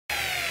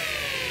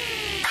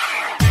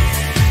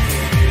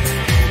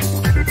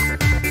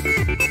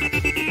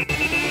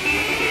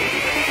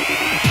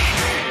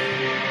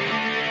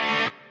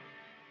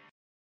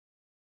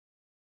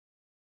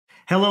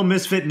Hello,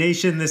 Misfit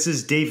Nation. This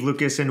is Dave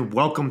Lucas, and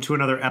welcome to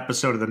another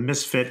episode of the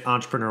Misfit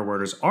Entrepreneur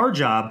Word. It's our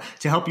job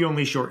to help you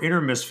unleash your inner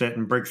misfit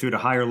and break through to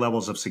higher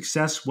levels of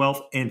success, wealth,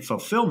 and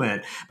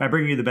fulfillment by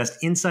bringing you the best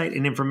insight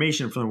and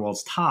information from the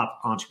world's top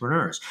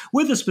entrepreneurs,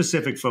 with a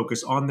specific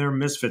focus on their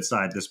misfit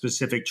side, the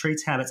specific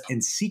traits, habits,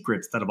 and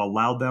secrets that have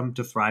allowed them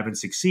to thrive and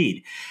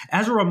succeed.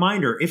 As a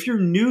reminder, if you're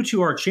new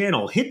to our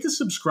channel, hit the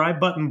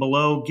subscribe button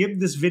below, give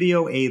this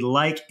video a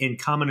like and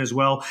comment as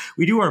well.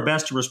 We do our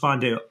best to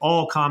respond to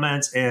all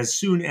comments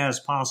as soon as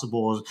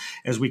possible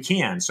as we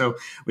can. So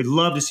we'd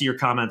love to see your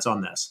comments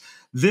on this.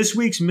 This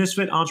week's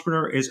Misfit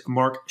Entrepreneur is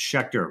Mark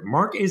Schechter.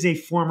 Mark is a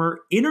former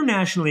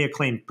internationally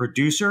acclaimed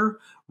producer,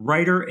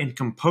 writer, and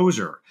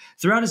composer.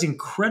 Throughout his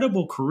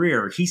incredible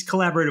career, he's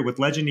collaborated with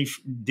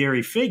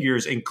legendary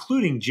figures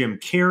including Jim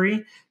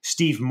Carrey,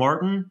 Steve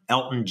Martin,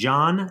 Elton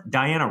John,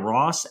 Diana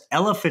Ross,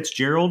 Ella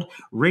Fitzgerald,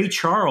 Ray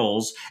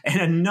Charles, and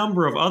a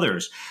number of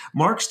others.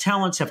 Mark's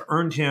talents have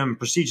earned him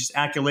prestigious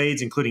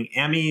accolades, including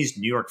Emmys,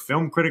 New York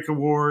Film Critic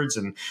Awards,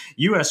 and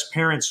U.S.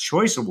 Parents'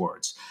 Choice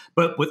Awards.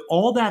 But with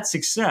all that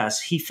success,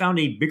 he found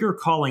a bigger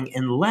calling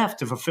and left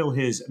to fulfill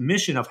his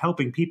mission of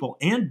helping people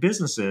and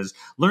businesses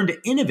learn to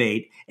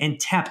innovate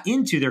and tap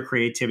into their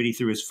creativity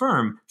through his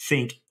firm,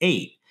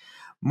 Think8.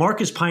 Mark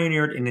has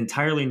pioneered an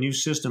entirely new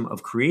system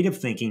of creative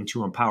thinking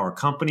to empower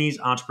companies,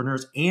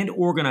 entrepreneurs, and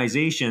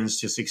organizations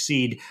to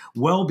succeed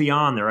well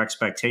beyond their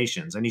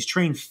expectations. And he's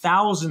trained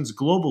thousands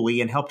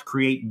globally and helped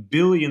create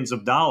billions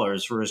of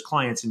dollars for his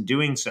clients in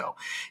doing so.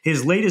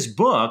 His latest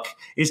book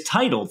is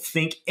titled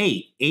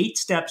Think8, 8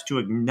 Steps to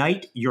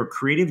Ignite Your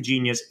Creative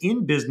Genius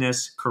in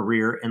Business,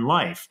 Career, and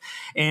Life.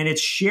 And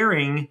it's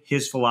sharing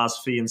his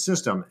philosophy and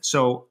system.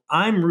 So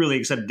I'm really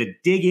excited to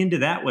dig into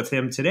that with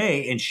him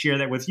today and share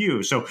that with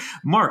you. So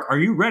Mark, are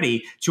you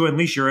ready to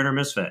unleash your inner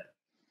misfit?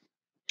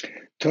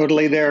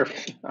 Totally there,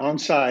 on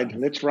side.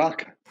 Let's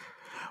rock.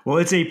 Well,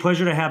 it's a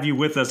pleasure to have you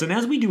with us. And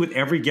as we do with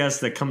every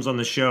guest that comes on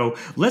the show,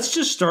 let's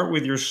just start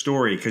with your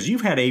story, because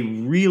you've had a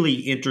really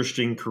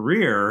interesting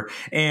career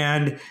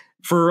and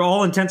for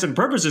all intents and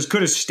purposes,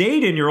 could have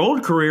stayed in your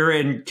old career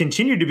and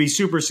continued to be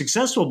super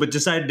successful, but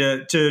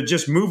decided to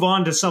just move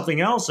on to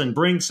something else and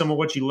bring some of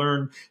what you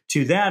learned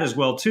to that as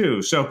well,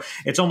 too. So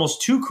it's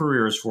almost 2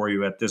 careers for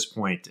you at this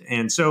point.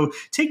 And so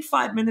take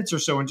 5 minutes or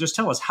so and just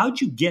tell us,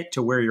 how'd you get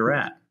to where you're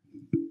at?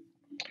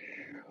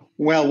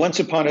 Well, once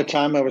upon a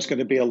time, I was going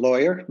to be a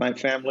lawyer. My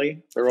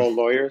family, they're all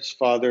lawyers,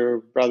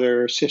 father,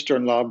 brother,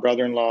 sister-in-law,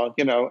 brother-in-law.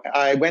 You know,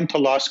 I went to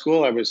law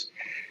school. I was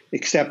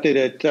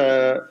accepted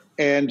at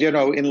and, you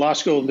know, in law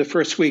school, the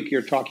first week,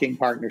 you're talking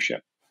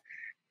partnership.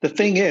 The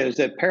thing is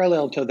that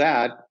parallel to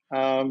that,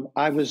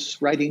 I was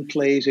writing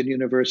plays in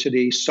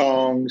university,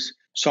 songs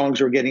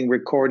were getting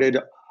recorded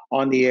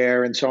on the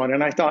air and so on.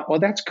 And I thought, well,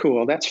 that's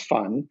cool. That's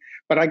fun.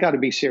 But I got to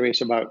be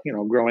serious about, you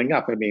know, growing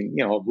up. I mean,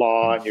 you know,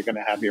 law, and you're going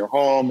to have your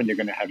home and you're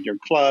going to have your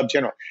clubs.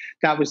 You know,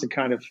 that was the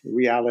kind of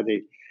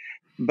reality.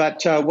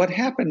 But what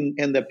happened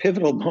in the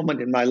pivotal moment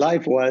in my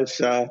life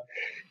was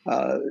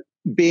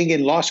being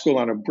in law school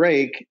on a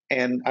break,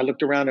 and I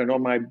looked around and all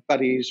my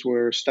buddies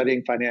were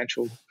studying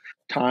Financial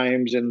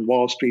Times and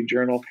Wall Street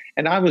Journal,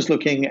 and I was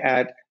looking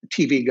at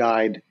TV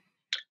Guide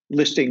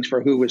listings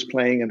for who was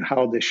playing and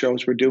how the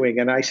shows were doing,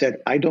 and I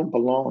said, I don't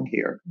belong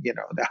here. You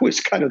know, that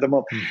was kind of the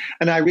moment.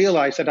 And I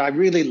realized that I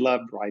really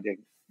loved writing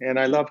and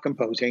I love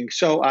composing,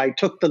 so I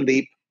took the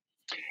leap,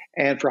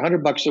 and for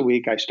 $100 a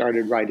week, I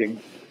started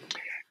writing.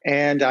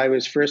 And I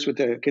was first with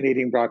the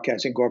Canadian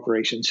Broadcasting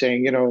Corporation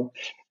saying, you know,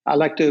 I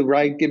like to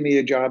write, give me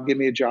a job.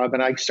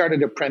 And I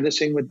started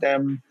apprenticing with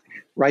them,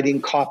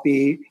 writing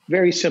copy,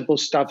 very simple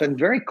stuff. And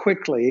very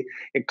quickly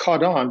it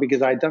caught on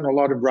because I'd done a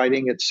lot of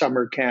writing at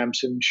summer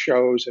camps and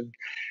shows and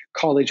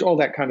college, all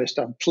that kind of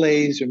stuff,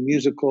 plays and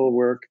musical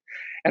work.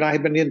 And I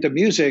had been into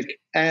music,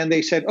 and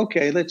they said,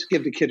 okay, let's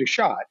give the kid a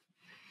shot.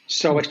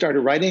 So I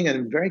started writing,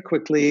 and very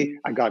quickly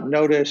I got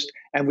noticed.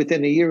 And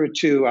within a year or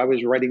two, I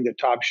was writing the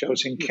top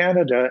shows in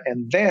Canada,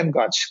 and then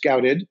got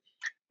scouted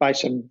by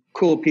some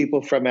cool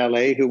people from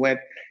LA who went,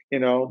 you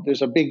know,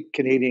 there's a big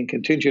Canadian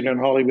contingent in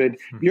Hollywood.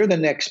 You're the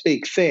next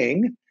big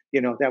thing.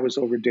 You know, that was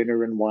over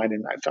dinner and wine.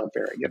 And I felt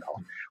very, you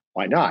know,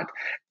 why not?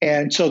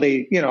 And so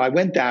they, you know, I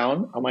went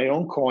down on my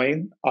own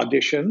coin,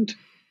 auditioned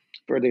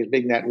for this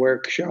big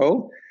network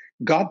show,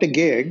 got the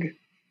gig,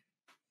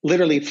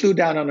 literally flew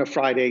down on a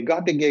Friday,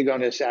 got the gig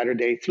on a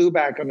Saturday, flew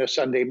back on a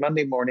Sunday,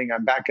 Monday morning,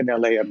 I'm back in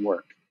LA at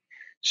work,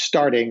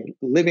 starting,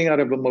 living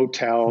out of a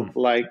motel,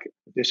 like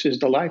this is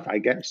the life, I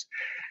guess.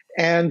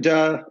 And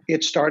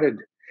it started.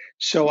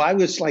 So I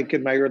was like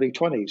in my early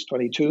 20s,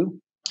 22.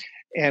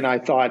 And I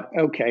thought,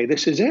 okay,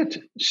 this is it.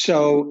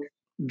 So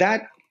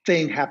that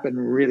thing happened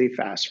really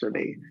fast for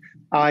me.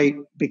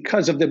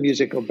 Because of the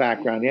musical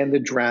background and the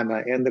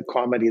drama and the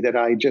comedy that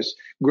I just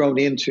grown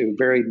into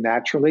very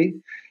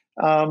naturally,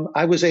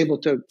 I was able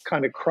to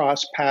kind of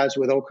cross paths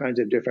with all kinds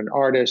of different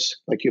artists,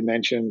 like you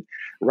mentioned,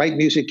 write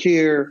music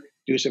here,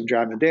 do some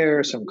drama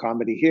there, some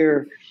comedy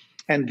here.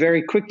 And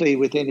very quickly,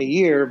 within a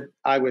year,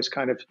 I was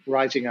kind of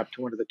rising up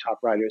to one of the top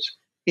writers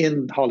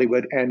in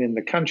Hollywood and in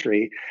the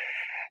country.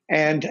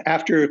 And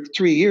after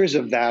 3 years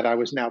of that, I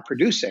was now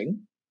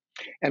producing.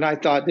 And I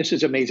thought, this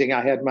is amazing.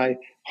 I had my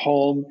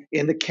home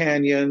in the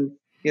canyon,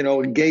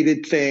 a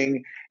gated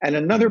thing. And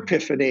another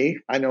epiphany,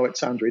 I know it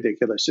sounds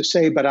ridiculous to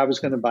say, but I was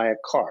going to buy a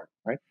car,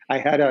 right? I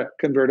had a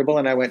convertible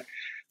and I went,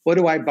 what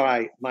do I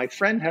buy? My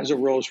friend has a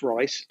Rolls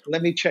Royce.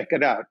 Let me check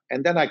it out.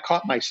 And then I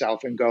caught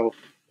myself and go,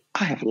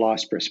 I have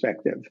lost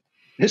perspective.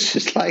 This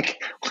is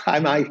like,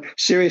 am I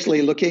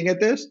seriously looking at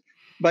this?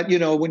 But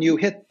when you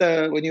hit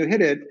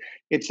it,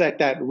 it's like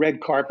that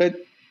red carpet.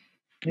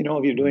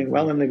 If you're doing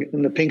well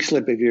in the pink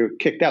slip, if you're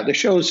kicked out. The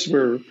shows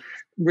were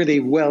really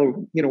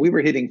well. We were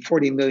hitting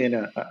 40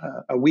 million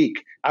a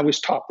week. I was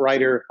top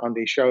writer on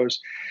these shows.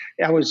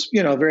 I was,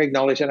 very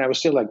acknowledged, and I was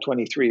still like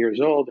 23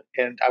 years old,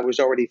 and I was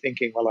already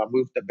thinking, well, I'll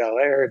move to Bel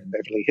Air and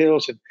Beverly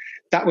Hills, and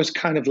that was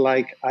kind of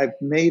like I've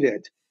made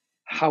it.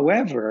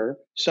 However,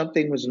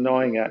 something was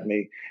gnawing at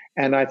me,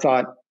 and I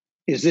thought,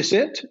 is this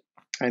it?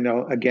 I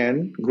know,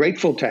 again,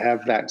 grateful to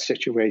have that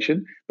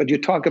situation, but you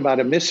talk about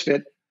a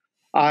misfit.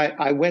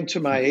 I went to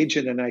my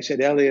agent and I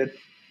said, Elliot,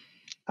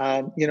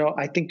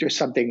 I think there's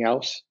something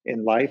else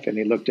in life. And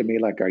he looked at me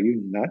like, are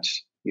you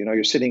nuts?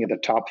 You're sitting at the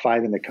top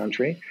 5 in the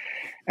country.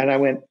 And I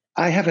went,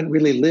 I haven't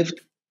really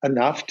lived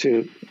enough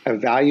to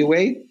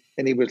evaluate.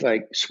 And he was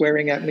like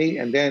swearing at me.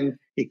 And then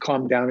he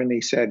calmed down and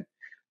he said,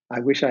 I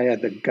wish I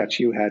had the guts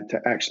you had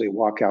to actually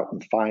walk out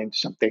and find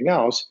something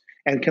else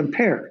and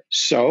compare.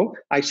 So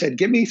I said,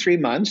 give me 3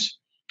 months.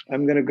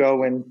 I'm going to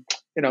go and,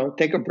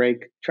 take a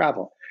break,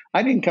 travel.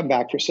 I didn't come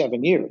back for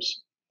 7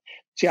 years.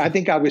 See, I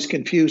think I was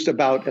confused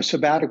about a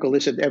sabbatical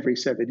isn't every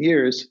 7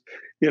 years.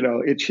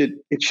 It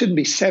shouldn't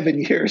be 7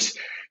 years.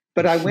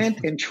 But I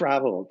went and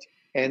traveled,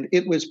 and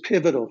it was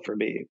pivotal for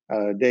me,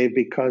 Dave,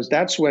 because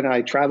that's when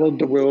I traveled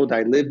the world.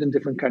 I lived in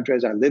different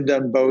countries. I lived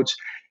on boats,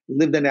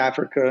 lived in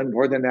Africa,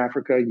 Northern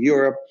Africa,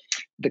 Europe,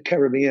 the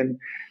Caribbean,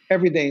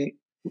 everything,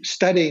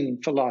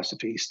 studying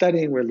philosophy,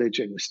 studying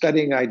religion,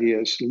 studying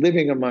ideas,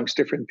 living amongst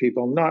different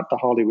people, not the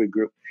Hollywood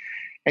group.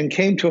 And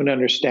came to an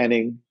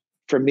understanding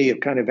for me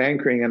of kind of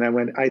anchoring. And I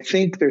went, I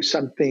think there's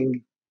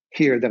something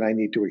here that I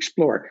need to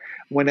explore.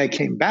 When I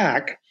came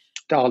back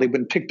to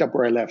Hollywood, picked up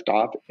where I left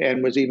off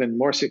and was even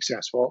more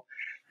successful,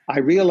 I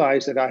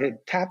realized that I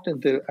had tapped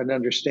into an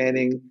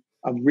understanding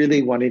of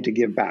really wanting to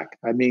give back.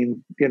 I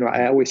mean,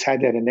 I always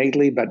had that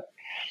innately, but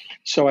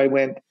so I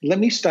went, let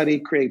me study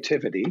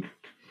creativity.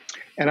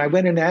 And I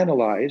went and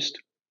analyzed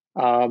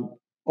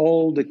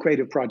all the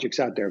creative projects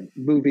out there,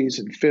 movies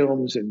and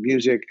films and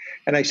music.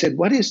 And I said,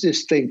 what is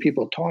this thing?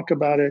 People talk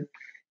about it.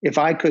 If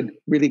I could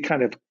really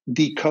kind of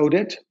decode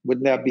it,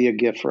 wouldn't that be a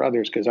gift for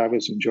others? Because I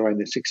was enjoying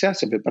the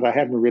success of it, but I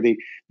hadn't really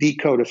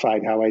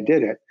decodified how I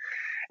did it.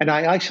 And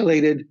I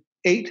isolated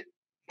 8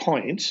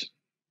 points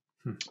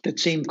that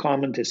seemed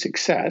common to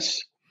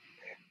success,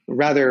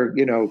 rather,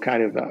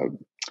 kind of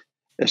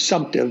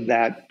assumptive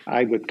that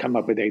I would come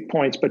up with 8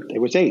 points, but it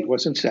was 8,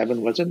 wasn't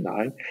 7, wasn't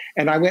 9.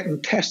 And I went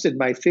and tested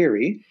my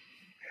theory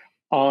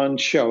on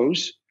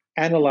shows,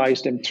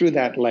 analyzed them through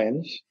that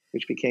lens,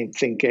 which became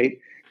Think8.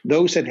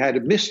 Those that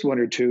had missed 1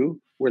 or 2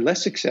 were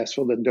less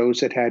successful than those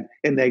that had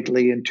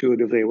innately,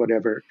 intuitively,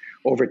 whatever,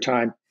 over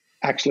time,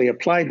 actually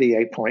applied the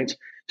 8 points,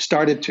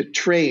 started to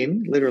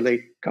train,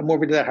 literally, come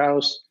over to the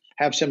house,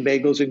 have some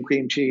bagels and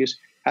cream cheese,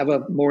 have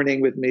a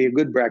morning with me, a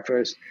good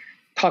breakfast,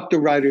 talked to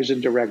writers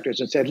and directors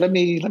and said, let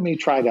me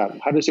try it out.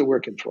 How does it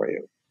working for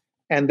you?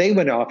 And they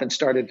went off and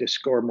started to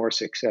score more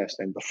success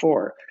than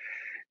before.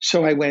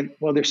 So I went,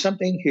 well, there's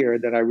something here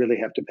that I really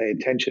have to pay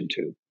attention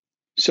to.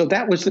 So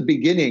that was the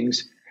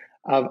beginnings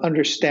of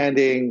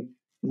understanding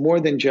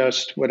more than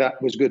just what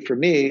was good for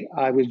me.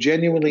 I was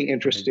genuinely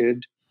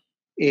interested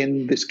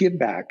in this give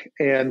back.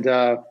 And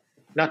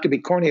not to be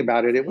corny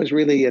about it, it was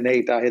really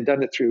innate. I had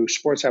done it through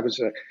sports. I was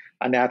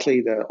an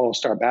athlete, an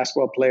all-star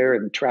basketball player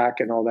and track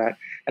and all that.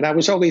 And I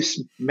was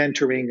always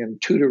mentoring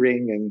and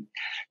tutoring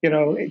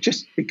and,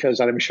 just because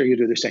I'm sure you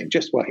do the same,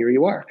 here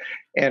you are.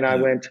 And I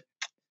went,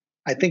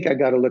 I think I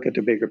got to look at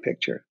the bigger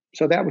picture.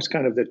 So that was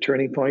kind of the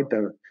turning point,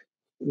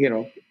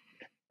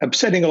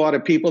 upsetting a lot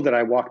of people that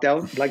I walked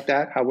out like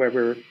that.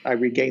 However, I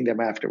regained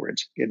them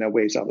afterwards in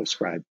ways I'll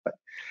describe. But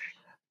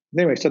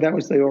anyway, so that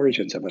was the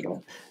origins of it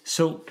all.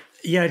 So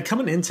yeah,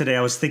 coming in today,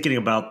 I was thinking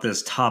about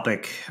this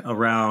topic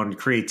around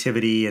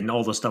creativity and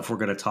all the stuff we're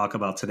going to talk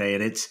about today.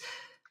 And it's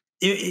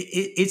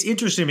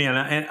interesting to me. And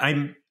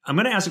I'm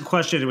going to ask a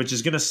question, which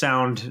is going to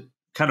sound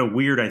kind of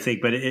weird, I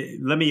think, but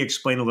let me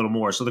explain a little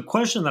more. So the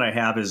question that I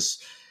have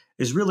is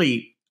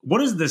really,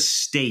 what is the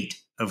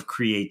state of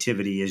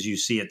creativity as you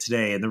see it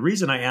today? And the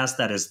reason I ask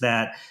that is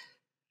that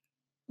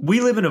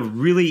we live in a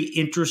really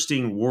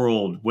interesting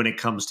world when it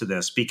comes to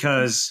this,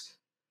 because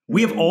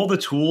we have all the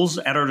tools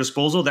at our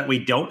disposal that we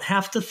don't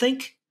have to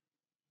think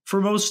for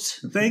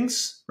most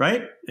things,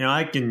 right?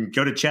 I can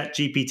go to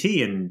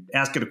ChatGPT and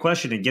ask it a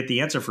question and get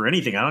the answer for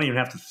anything. I don't even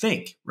have to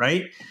think,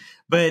 right?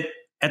 But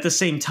at the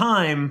same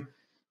time,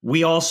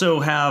 we also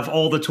have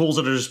all the tools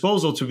at our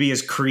disposal to be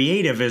as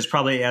creative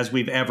as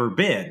we've ever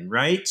been,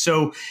 right?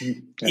 So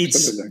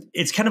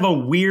it's kind of a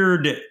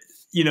weird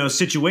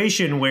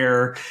situation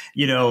where,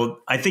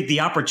 I think the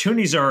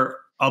opportunities are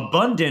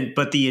abundant,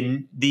 but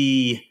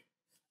the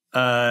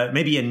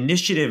maybe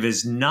initiative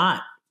is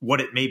not what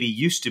it maybe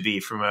used to be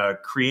from a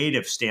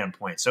creative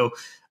standpoint. So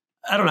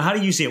I don't know. How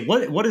do you see it?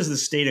 What is the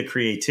state of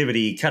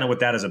creativity kind of with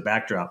that as a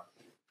backdrop?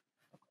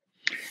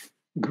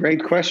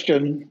 Great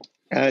question.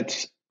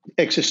 It's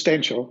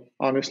existential,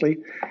 honestly.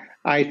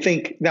 I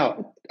think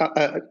now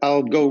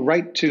I'll go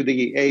right to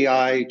the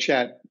AI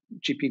chat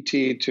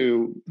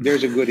GPT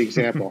there's a good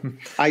example.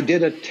 I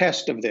did a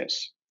test of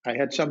this. I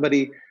had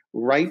somebody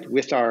write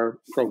with our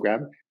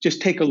program,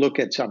 just take a look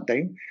at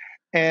something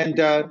and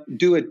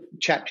do a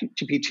chat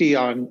GPT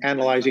on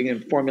analyzing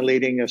and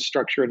formulating a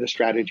structure and a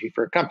strategy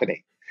for a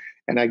company.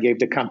 And I gave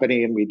the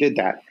company and we did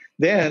that.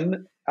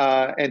 Then,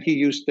 and he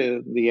used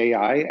the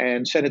AI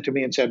and sent it to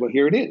me and said, well,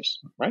 here it is,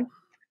 right?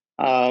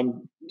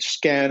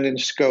 Scanned and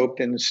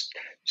scoped and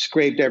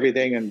scraped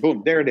everything and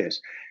boom, there it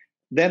is.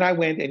 Then I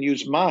went and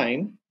used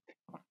mine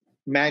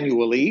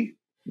manually,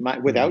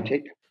 without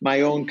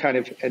my own kind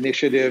of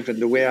initiative and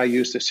the way I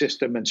use the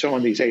system and so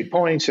on, these 8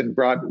 points, and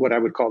brought what I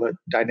would call a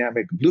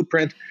dynamic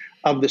blueprint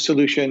of the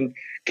solution,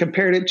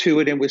 compared it to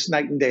it, and it was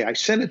night and day. I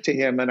sent it to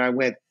him and I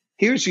went,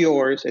 here's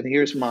yours and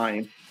here's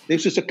mine.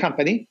 This is a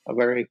company, a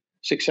very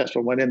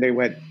successful one, and they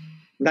went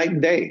night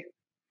and day.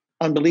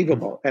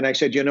 Unbelievable. And I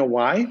said, you know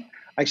why?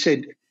 I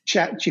said,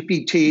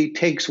 ChatGPT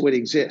takes what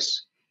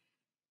exists.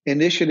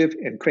 Initiative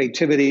and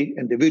creativity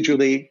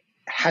individually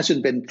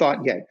hasn't been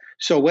thought yet.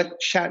 So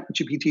what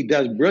ChatGPT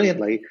does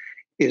brilliantly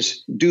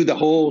is do the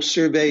whole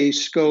survey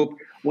scope,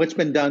 what's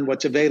been done,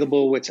 what's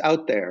available, what's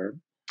out there,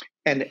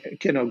 and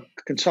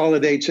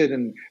consolidates it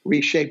and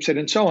reshapes it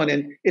and so on.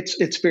 And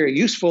it's very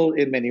useful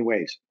in many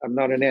ways. I'm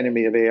not an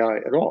enemy of AI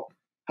at all.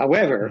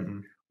 However,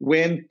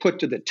 when put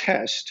to the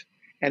test,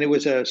 and it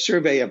was a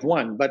survey of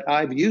one, but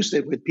I've used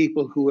it with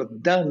people who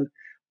have done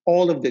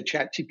all of the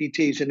chat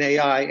GPTs and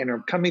AI and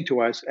are coming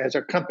to us as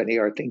our company.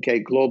 Our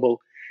Think8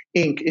 Global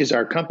Inc. is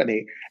our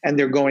company. And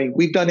they're going,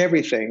 we've done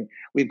everything.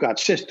 We've got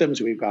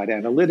systems, we've got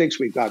analytics,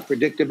 we've got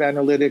predictive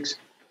analytics.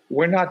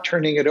 We're not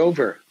turning it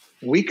over.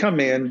 We come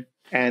in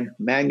and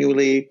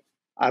manually,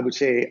 I would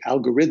say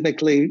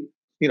algorithmically,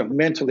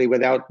 mentally,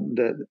 without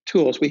the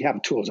tools. We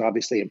have tools,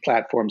 obviously, and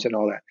platforms and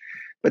all that,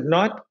 but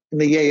not in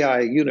the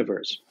AI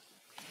universe.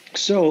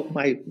 So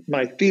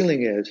my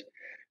feeling is,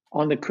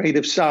 on the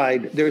creative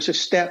side, there's a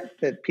step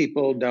that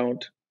people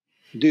don't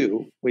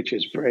do, which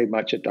is very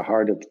much at the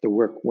heart of the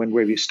work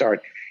where you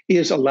start,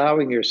 is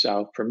allowing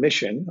yourself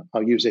permission.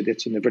 I'll use it.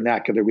 It's in the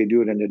vernacular. We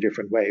do it in a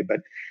different way.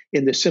 But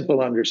in the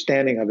simple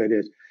understanding of it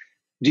is,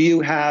 do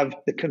you have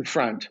the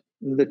confront,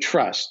 the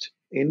trust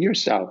in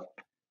yourself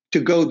to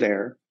go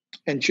there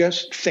and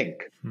just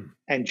think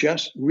and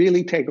just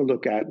really take a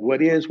look at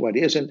what is, what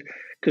isn't?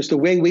 Because the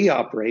way we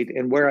operate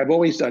and where I've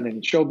always done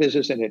in show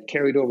business, and it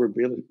carried over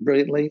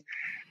brilliantly,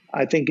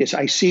 I think, is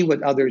I see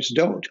what others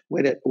don't.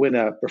 When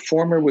a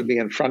performer would be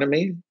in front of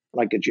me,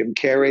 like a Jim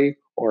Carrey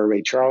or a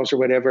Ray Charles or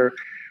whatever,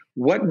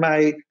 what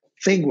my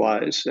thing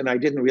was, and I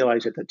didn't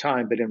realize at the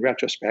time, but in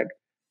retrospect,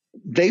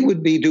 they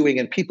would be doing,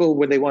 and people,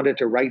 when they wanted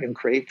to write and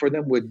create for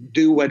them, would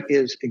do what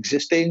is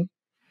existing.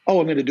 Oh,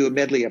 I'm going to do a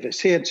medley of his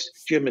hits.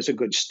 Jim is a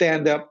good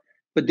stand-up.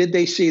 But did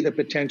they see the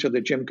potential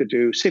that Jim could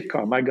do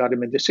sitcom? I got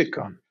him into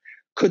sitcom.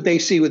 Could they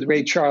see with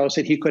Ray Charles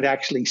that he could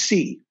actually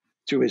see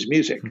through his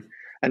music?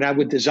 And I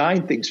would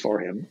design things for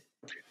him.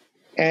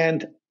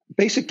 And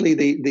basically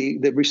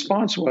the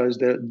response was,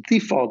 the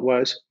default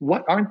was,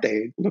 what aren't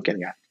they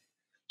looking at?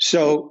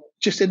 So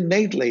just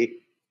innately,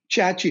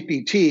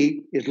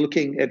 ChatGPT is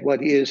looking at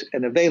what is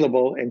and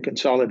available and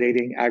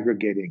consolidating,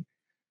 aggregating.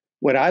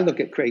 What I look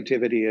at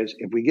creativity is,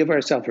 if we give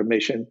ourselves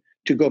permission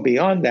to go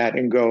beyond that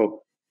and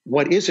go,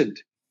 what isn't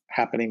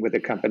happening with the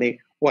company?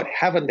 What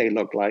haven't they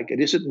looked like? It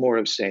isn't more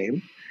of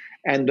same.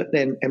 And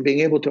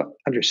being able to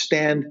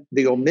understand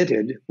the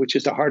omitted, which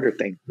is the harder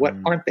thing. What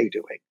aren't they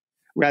doing?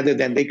 Rather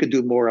than they could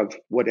do more of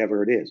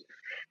whatever it is.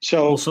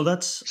 So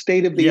that's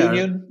state of the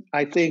union.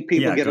 I think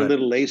people get a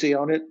little lazy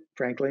on it,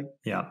 frankly.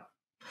 Yeah.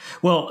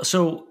 Well,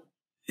 so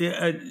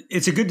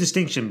it's a good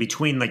distinction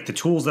between like the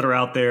tools that are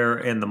out there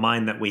and the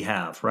mind that we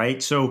have,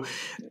 right? So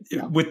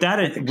with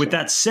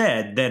that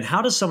said, then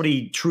how does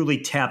somebody truly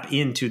tap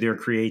into their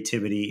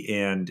creativity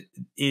and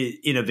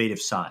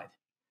innovative side?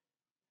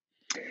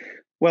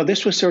 Well,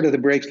 this was sort of the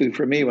breakthrough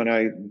for me when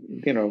I,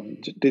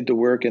 did the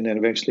work and then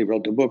eventually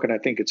wrote the book. And I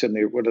think it's in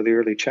one of the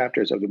early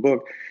chapters of the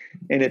book.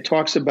 And it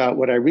talks about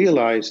what I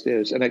realized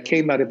is, and it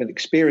came out of an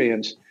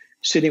experience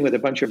sitting with a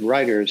bunch of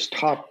writers,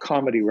 top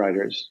comedy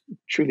writers,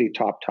 truly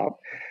top,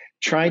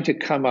 trying to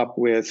come up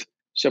with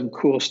some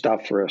cool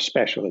stuff for a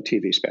special, a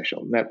TV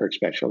special, network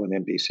special,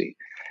 and NBC.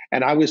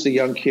 And I was the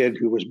young kid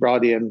who was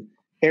brought in,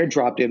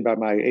 airdropped in by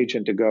my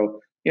agent to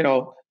go,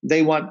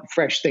 they want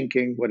fresh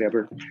thinking,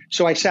 whatever.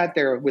 So I sat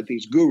there with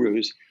these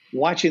gurus,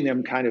 watching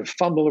them kind of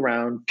fumble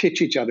around,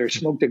 pitch each other,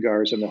 smoke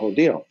cigars, and the whole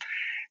deal.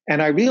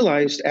 And I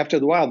realized after a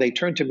while, they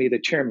turned to me, the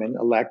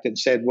chairman-elect, and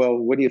said, well,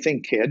 what do you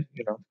think, kid?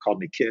 Called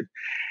me kid.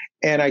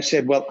 And I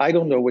said, well, I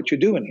don't know what you're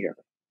doing here.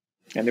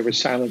 And there was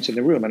silence in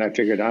the room. And I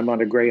figured, I'm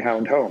on a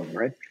Greyhound home,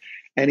 right?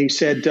 And he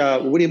said,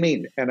 what do you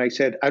mean? And I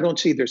said, I don't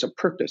see there's a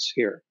purpose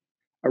here,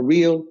 a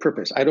real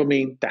purpose. I don't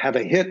mean to have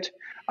a hit,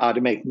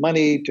 to make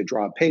money, to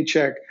draw a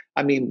paycheck.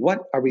 I mean,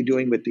 what are we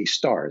doing with these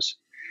stars?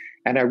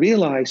 And I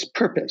realized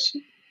purpose,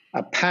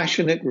 a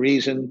passionate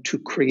reason to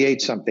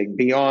create something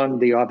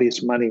beyond the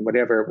obvious money,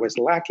 whatever was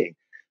lacking.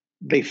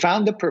 They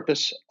found the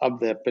purpose of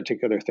the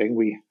particular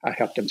thing. I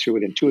helped them through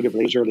it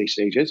intuitively, those early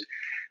stages.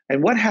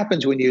 And what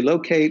happens when you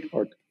locate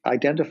or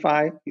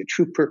identify your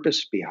true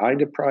purpose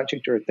behind a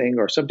project or a thing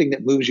or something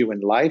that moves you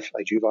in life,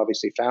 like you've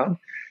obviously found,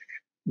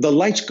 the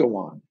lights go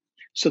on.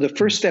 So the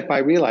first step I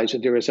realized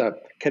that there is a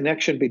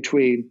connection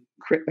between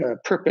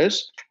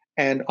purpose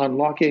and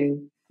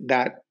unlocking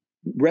that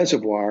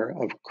reservoir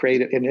of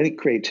creative and any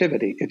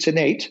creativity. It's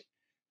innate.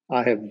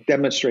 I have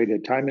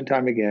demonstrated time and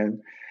time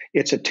again.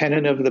 It's a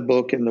tenet of the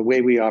book and the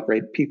way we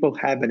operate. People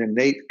have an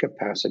innate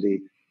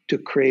capacity to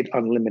create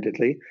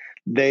unlimitedly.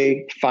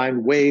 They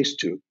find ways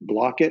to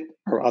block it,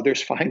 or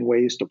others find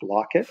ways to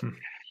block it.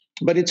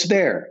 But it's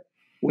there.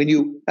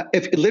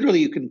 If literally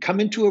you can come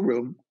into a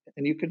room,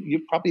 and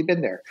you've probably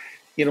been there,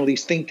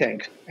 these think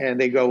tanks, and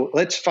they go,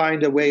 let's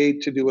find a way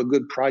to do a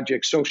good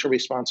project, social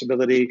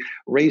responsibility,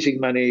 raising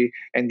money,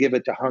 and give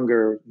it to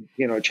hunger,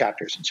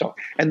 chapters and so on.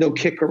 And they'll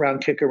kick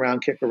around.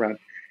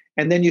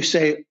 And then you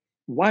say,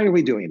 why are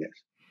we doing this?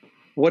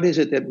 What is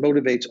it that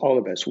motivates all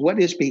of us? What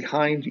is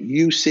behind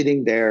you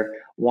sitting there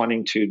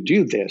wanting to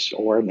do this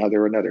or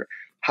another?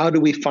 How do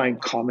we find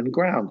common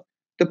ground?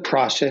 The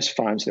process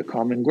finds the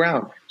common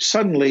ground.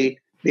 Suddenly,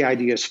 the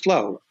ideas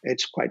flow.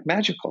 It's quite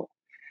magical.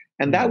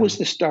 And that was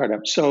the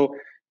startup. So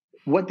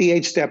what the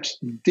 8 steps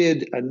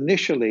did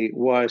initially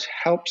was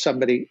help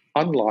somebody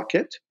unlock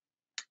it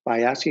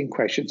by asking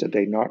questions that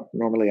they not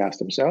normally ask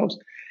themselves,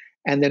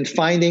 and then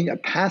finding a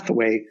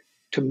pathway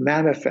to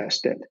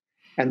manifest it.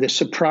 And the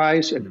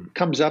surprise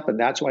comes up, and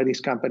that's why these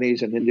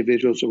companies and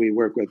individuals that we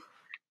work with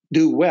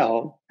do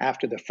well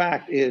after the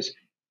fact is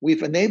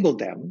we've enabled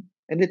them,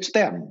 and it's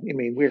them. I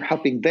mean, we're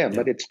helping them,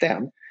 but it's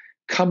them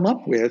come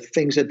up with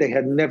things that they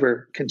had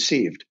never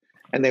conceived.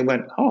 And they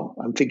went, oh,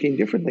 I'm thinking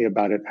differently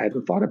about it. I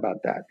hadn't thought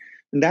about that.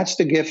 And that's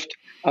the gift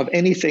of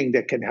anything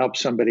that can help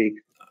somebody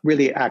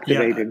really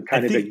activate and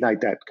kind of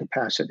ignite that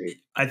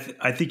capacity. I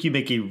think you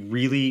make a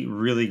really,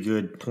 really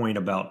good point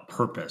about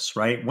purpose,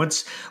 right?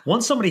 Once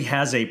somebody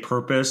has a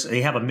purpose,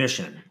 they have a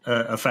mission,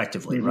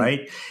 effectively,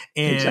 right?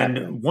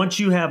 And once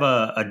you have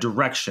a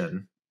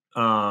direction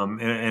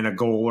and a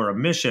goal or a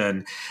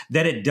mission,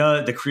 then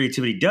the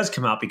creativity does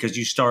come out because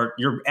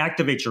you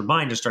activate your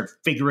mind to start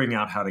figuring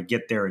out how to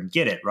get there and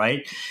get it,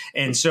 right?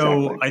 And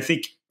so I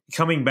think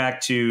coming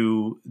back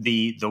to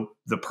the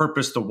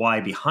purpose, the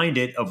why behind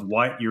it of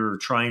what you're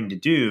trying to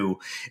do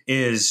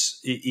is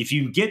if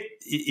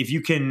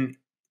you can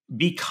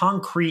be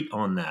concrete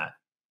on that,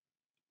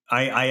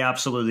 I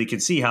absolutely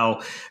can see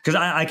how, because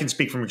I can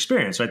speak from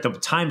experience, right? The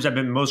times I've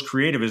been most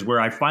creative is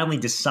where I finally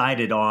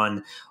decided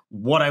on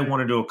what I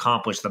wanted to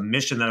accomplish, the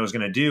mission that I was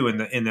going to do, and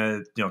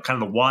the kind of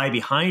the why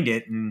behind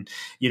it, and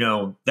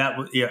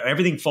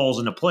everything falls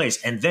into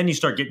place. And then you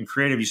start getting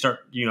creative. You start,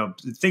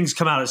 things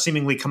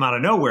seemingly come out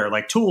of nowhere,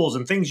 like tools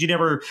and things they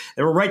were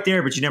right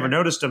there, but you never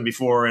noticed them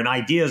before, and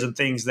ideas and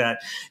things that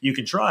you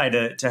can try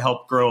to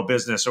help grow a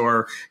business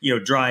or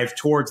drive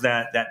towards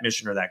that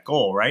mission or that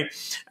goal, right?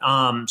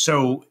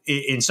 So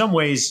in some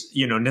ways,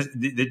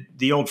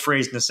 the old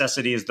phrase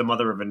 "necessity is the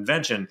mother of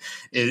invention"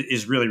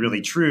 is really,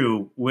 really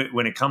true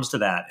when it comes to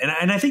that.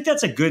 And I think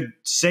that's a good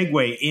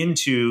segue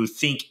into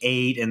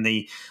Think8 and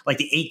the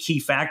 8 key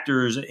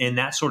factors and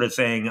that sort of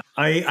thing.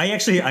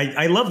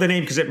 I love the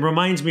name because it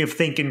reminds me of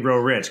Think and Grow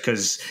Rich,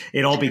 because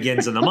it all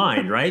begins in the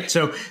mind, right?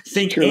 So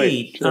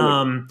Think8,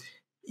 truly.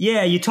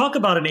 You talk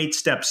about an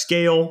 8-step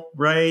scale,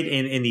 right?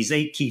 And these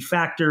 8 key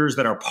factors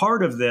that are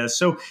part of this.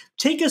 So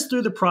take us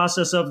through the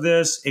process of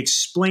this,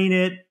 explain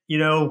it,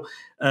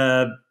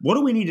 what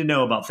do we need to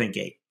know about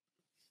Think8?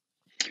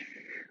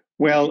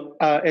 Well,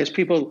 as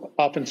people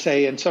often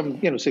say, and some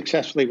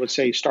successfully would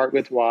say, start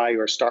with why,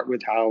 or start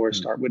with how, or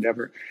start with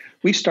whatever.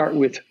 We start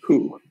with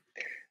who.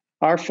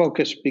 Our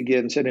focus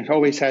begins, and it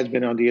always has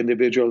been, on the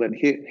individual and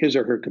his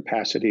or her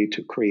capacity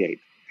to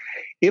create.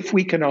 If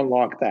we can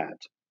unlock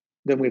that,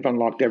 then we've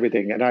unlocked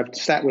everything. And I've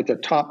sat with the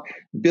top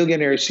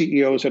billionaire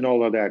CEOs and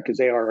all of that, because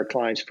they are our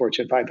clients,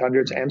 Fortune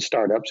 500s and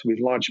startups. We've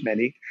launched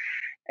many.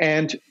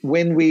 And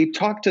when we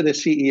talk to the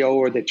CEO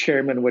or the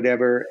chairman,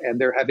 whatever, and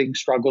they're having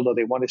struggled or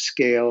they want to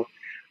scale,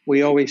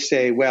 we always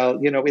say, well,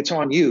 it's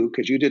on you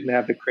because you didn't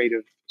have the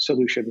creative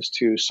solutions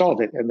to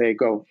solve it. And they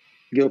go,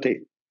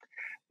 guilty.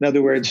 In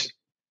other words,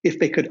 if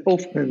they could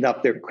open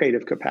up their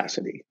creative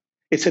capacity,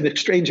 it's an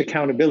strange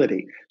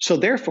accountability. So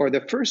therefore,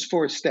 the first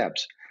 4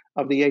 steps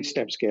of the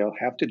 8-step scale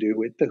have to do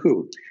with the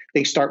who.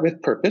 They start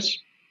with purpose,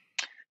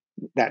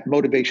 that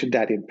motivation,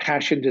 that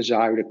impassioned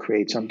desire to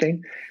create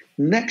something.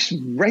 Next,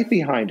 right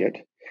behind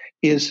it,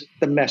 is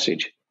the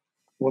message.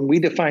 When we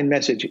define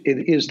message,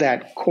 it is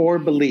that core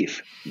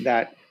belief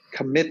that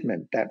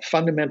commitment, that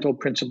fundamental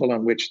principle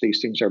on which these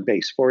things are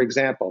based. For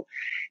example,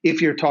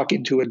 if you're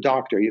talking to a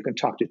doctor, you can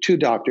talk to two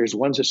doctors,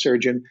 one's a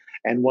surgeon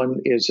and one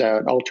is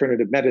an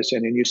alternative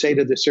medicine, and you say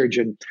to the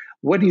surgeon,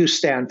 what do you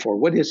stand for?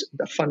 What is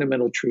the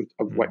fundamental truth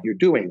of what you're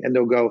doing? And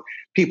they'll go,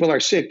 people are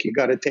sick, you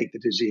got to take the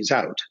disease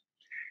out.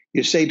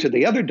 You say to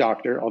the other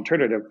doctor,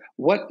 alternative,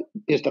 what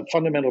is the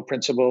fundamental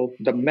principle,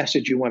 the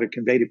message you want to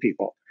convey to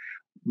people?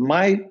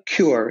 My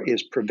cure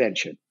is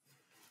prevention.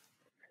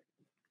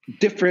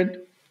 Different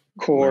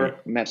core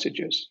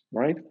messages,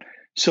 right?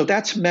 So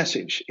that's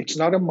message. It's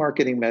not a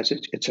marketing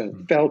message. It's a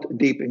felt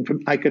deep.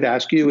 I could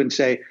ask you and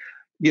say,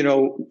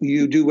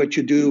 you do what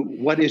you do.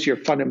 What is your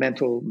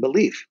fundamental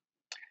belief?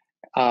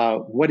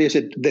 What is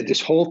it that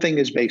this whole thing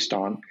is based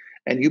on?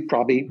 And you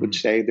probably would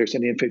say there's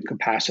an infinite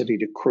capacity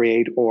to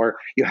create, or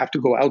you have to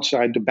go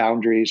outside the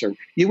boundaries, or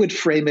you would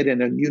frame it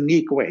in a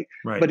unique way.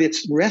 Right. But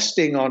it's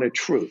resting on a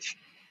truth,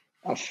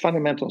 a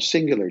fundamental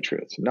singular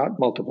truth, not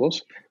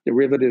multiples,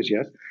 derivatives,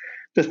 yes.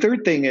 The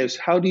third thing is,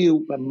 how do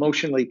you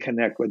emotionally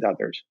connect with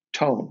others?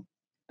 Tone.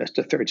 That's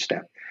the third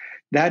step.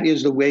 That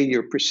is the way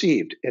you're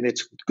perceived. And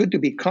it's good to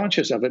be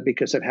conscious of it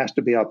because it has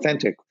to be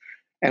authentic.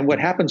 And what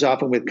happens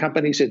often with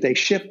companies is they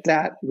ship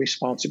that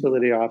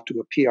responsibility off to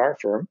a PR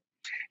firm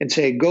and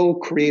say, go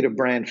create a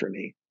brand for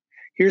me.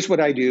 Here's what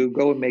I do.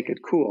 Go and make it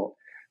cool.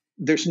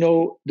 There's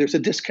a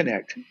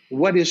disconnect.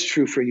 What is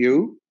true for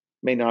you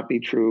may not be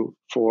true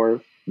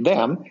for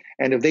them.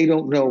 And if they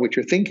don't know what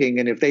you're thinking,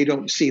 and if they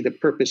don't see the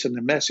purpose in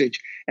the message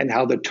and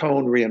how the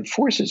tone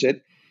reinforces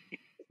it,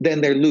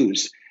 then they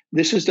lose.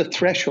 This is the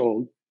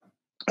threshold.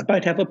 I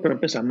might have a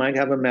purpose, I might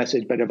have a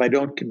message, but if I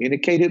don't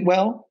communicate it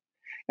well,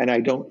 and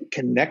I don't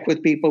connect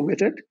with people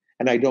with it,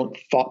 and I don't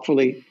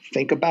thoughtfully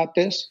think about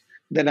this,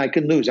 then I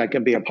can lose. I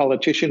can be a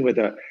politician with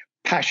a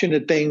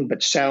passionate thing,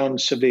 but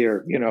sound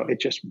severe. It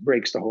just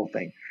breaks the whole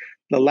thing.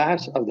 The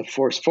last of the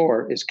first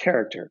four is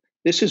character.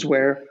 This is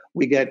where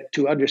we get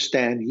to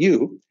understand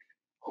you,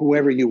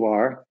 whoever you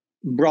are,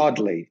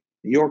 broadly,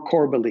 your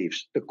core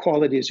beliefs, the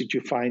qualities that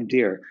you find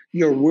dear,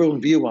 your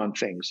worldview on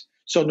things.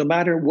 So no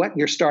matter what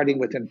you're starting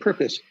with in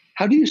purpose,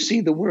 how do you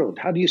see the world?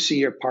 How do you see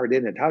your part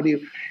in it?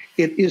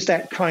 It is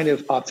that kind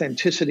of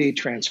authenticity,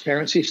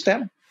 transparency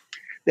step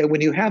that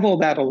when you have all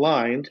that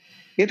aligned,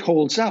 it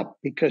holds up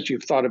because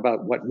you've thought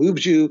about what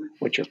moves you,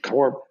 what your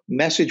core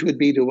message would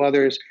be to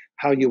others,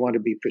 how you want to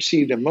be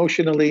perceived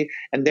emotionally.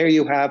 And there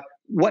you have,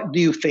 what do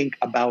you think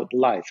about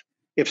life?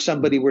 If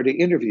somebody were to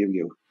interview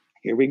you,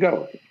 here we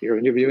go. You're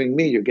interviewing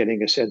me. You're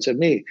getting a sense of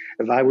me.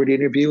 If I were to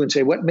interview and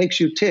say, what makes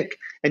you tick?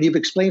 And you've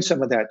explained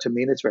some of that to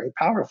me, and it's very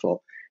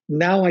powerful.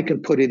 Now I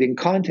can put it in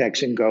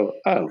context and go,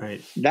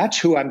 right. That's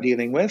who I'm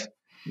dealing with.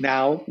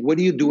 Now, what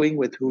are you doing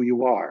with who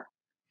you are?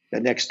 The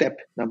next step,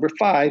 number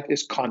 5,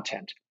 is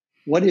content.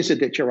 What is it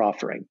that you're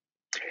offering?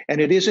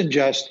 And it isn't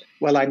just,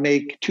 well, I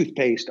make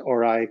toothpaste,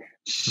 or I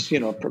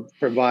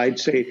provide,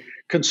 say,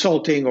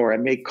 consulting, or I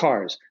make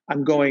cars.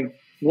 I'm going,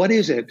 what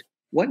is it?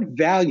 What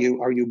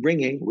value are you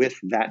bringing with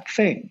that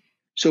thing?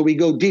 So we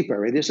go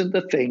deeper. It isn't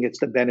the thing, it's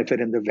the benefit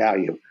and the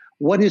value.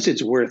 What is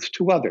its worth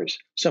to others?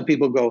 Some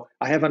people go,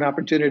 I have an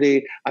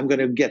opportunity. I'm going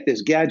to get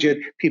this gadget.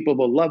 People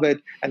will love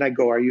it. And I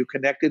go, are you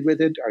connected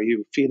with it? Are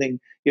you feeling,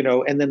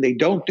 and then they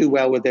don't do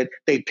well with it.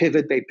 They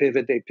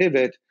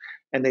pivot.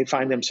 And they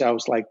find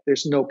themselves like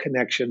there's no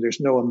connection. There's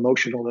no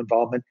emotional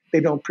involvement.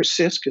 They don't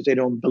persist because they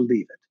don't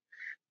believe it.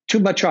 Too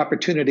much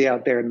opportunity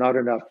out there, not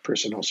enough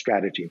personal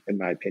strategy, in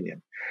my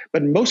opinion.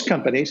 But most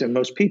companies and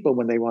most people,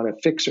 when they want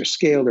to fix or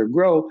scale or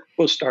grow,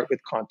 will start with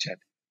content.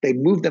 They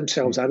move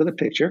themselves out of the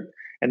picture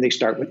and they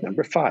start with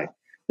number 5.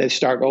 They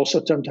start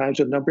also sometimes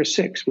with number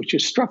 6, which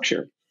is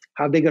structure.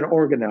 How are they going to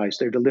organize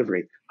their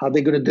delivery? How are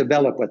they going to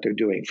develop what they're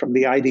doing from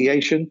the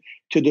ideation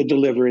to the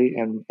delivery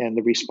and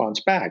the response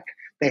back?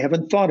 They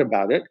haven't thought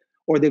about it,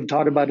 or they've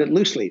thought about it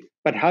loosely.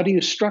 But how do you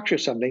structure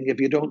something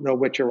if you don't know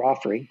what you're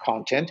offering,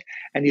 content,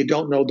 and you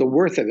don't know the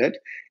worth of it?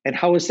 And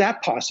how is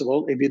that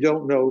possible if you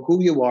don't know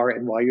who you are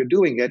and why you're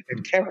doing it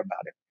and care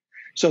about it?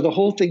 So the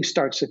whole thing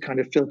starts to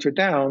kind of filter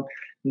down.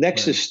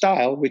 Next is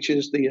style, which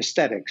is the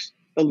aesthetics,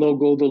 the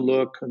logo, the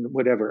look, and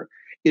whatever.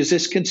 Is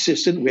this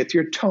consistent with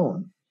your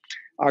tone?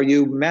 Are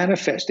you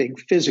manifesting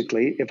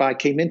physically? If I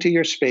came into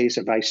your space,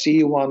 if I see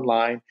you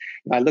online,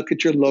 if I look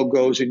at your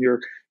logos and your,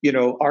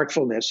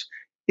 artfulness,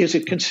 is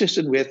it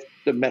consistent with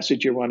the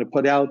message you want to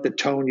put out, the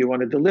tone you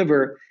want to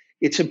deliver?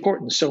 It's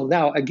important. So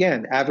now,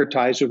 again,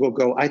 advertiser will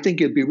go, I think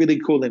it'd be really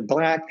cool in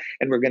black,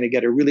 and we're going to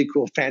get a really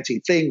cool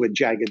fancy thing with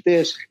jagged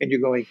this. And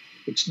you're going,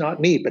 it's not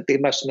me, but they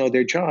must know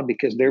their job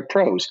because they're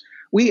pros.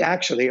 We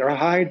actually are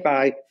hired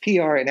by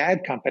PR and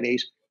ad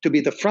companies to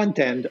be the front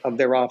end of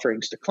their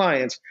offerings to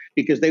clients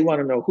because they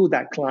want to know who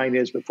that client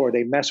is before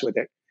they mess with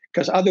it.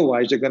 Because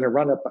otherwise, they're going to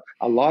run up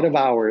a lot of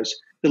hours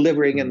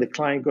delivering, and the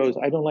client goes,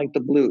 I don't like the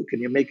blue.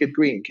 Can you make it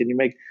green?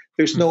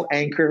 There's no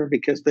anchor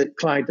because the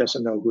client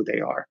doesn't know who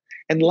they are.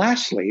 And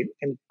lastly,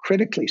 and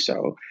critically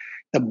so,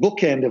 the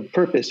bookend of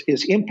purpose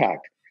is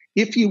impact.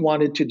 If you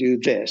wanted to do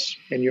this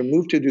and you're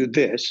moved to do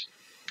this,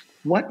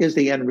 what is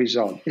the end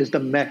result? Is the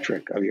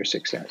metric of your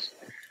success.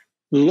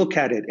 look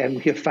at it. And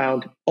we have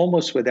found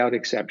almost without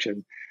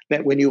exception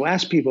that when you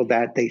ask people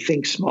that, they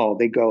think small.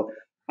 They go,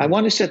 I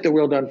want to set the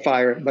world on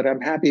fire, but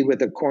I'm happy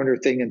with a corner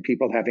thing and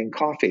people having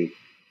coffee.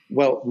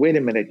 Well, wait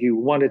a minute. You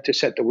wanted to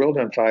set the world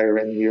on fire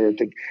and you're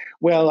thinking,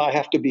 well, I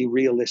have to be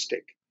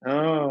realistic.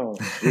 Oh,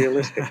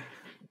 realistic.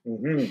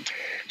 Mm-hmm.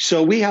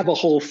 So we have a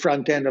whole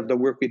front end of the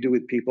work we do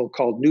with people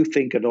called New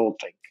Think and Old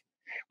Think,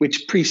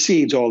 which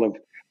precedes all of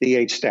the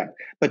 8-step.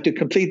 But to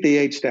complete the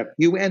 8-step,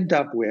 you end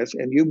up with,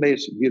 and you made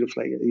it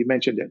beautifully, you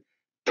mentioned it,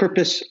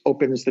 purpose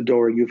opens the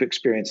door. You've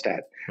experienced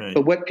that. Right.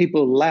 But what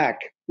people lack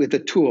with the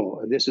tool,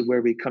 and this is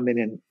where we come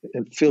in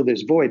and fill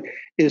this void,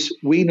 is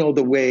we know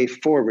the way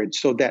forward.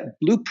 So that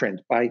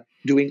blueprint, by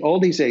doing all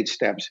these 8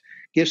 steps,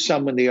 gives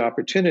someone the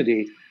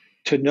opportunity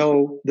to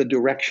know the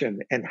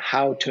direction and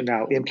how to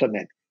now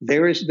implement.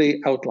 There is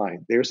the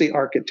outline. There's the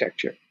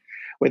architecture.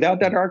 Without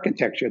that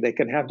architecture, they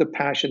can have the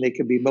passion, they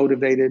can be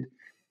motivated,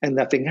 and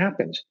nothing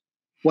happens.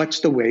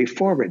 What's the way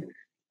forward?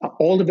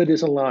 All of it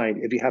is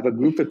aligned. If you have a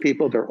group of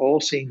people, they're all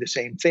seeing the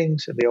same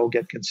things and they all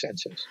get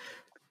consensus.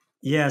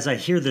 Yeah, as I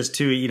hear this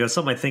too,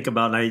 something I think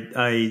about, and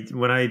I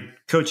when I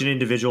coach an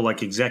individual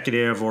like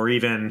executive or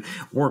even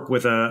work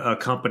with a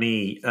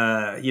company,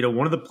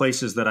 one of the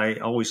places that I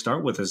always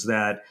start with is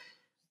that,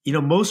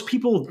 most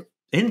people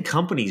in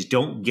companies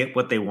don't get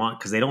what they want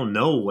because they don't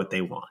know what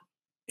they want.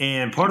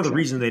 And part of the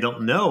reason they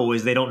don't know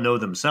is they don't know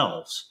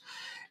themselves.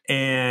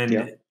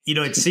 And,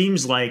 it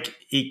seems like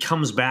it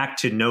comes back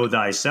to know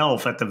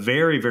thyself at the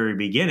very, very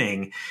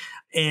beginning.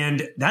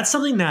 And that's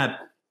something that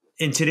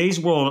in today's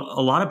world,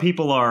 a lot of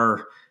people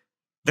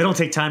they don't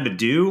take time to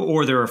do,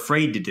 or they're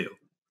afraid to do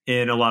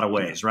in a lot of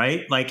ways,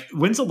 right? Like,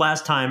 when's the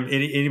last time,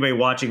 anybody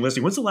watching,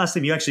 listening, when's the last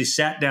time you actually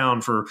sat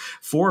down for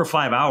 4 or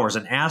 5 hours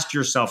and asked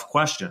yourself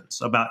questions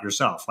about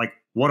yourself? Like,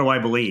 what do I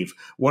believe?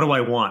 What do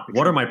I want?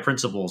 What are my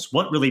principles?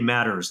 What really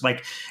matters?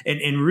 Like,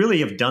 and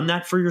really have done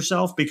that for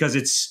yourself, because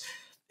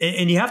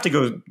and you have to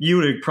go, you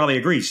would probably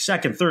agree,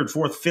 second, third,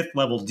 fourth, fifth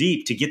level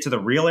deep to get to the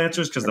real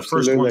answers, because the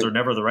first ones are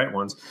never the right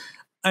ones.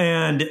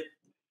 And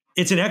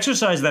it's an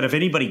exercise that if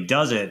anybody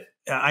does it,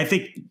 I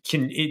think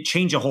can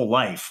change a whole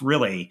life,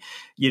 really,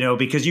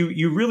 because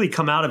you really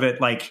come out of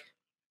it like,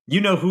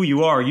 who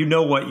you are,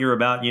 what you're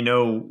about,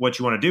 what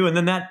you want to do. And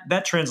then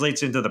that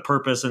translates into the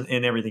purpose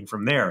and everything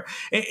from there.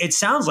 It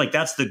sounds like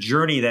that's the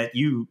journey that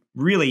you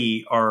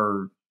really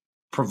are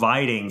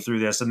providing through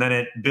this. And then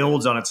it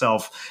builds on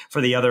itself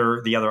for the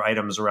other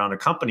items around a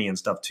company and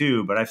stuff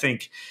too. But I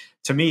think,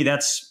 to me,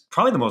 that's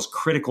probably the most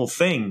critical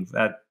thing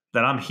that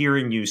I'm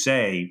hearing you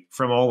say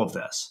from all of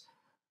this.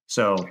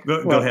 So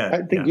go ahead.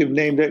 I think you've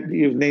named it.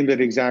 You've named it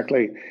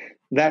exactly.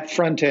 That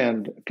front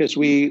end, because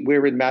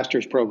we're in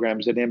master's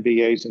programs and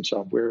MBAs and so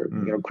on. We're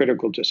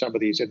critical to some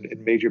of these in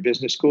major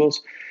business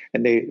schools,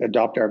 and they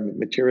adopt our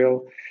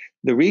material.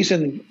 The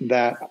reason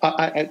that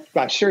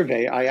by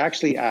survey, I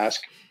actually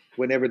ask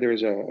whenever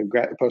there's a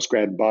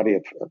post-grad body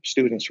of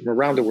students from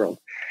around the world,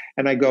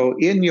 and I go,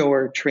 in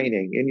your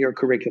training, in your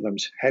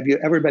curriculums, have you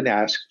ever been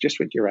asked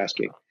just what you're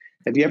asking?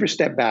 Have you ever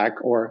stepped back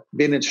or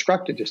been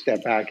instructed to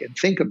step back and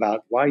think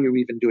about why you're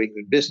even doing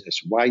the business,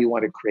 why you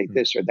want to create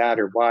this or that,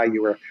 or why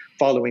you are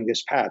following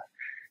this path?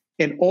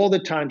 And all the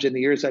times in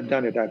the years I've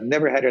done it, I've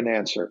never had an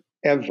answer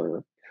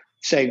ever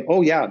saying,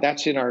 oh yeah,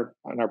 that's in our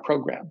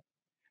program.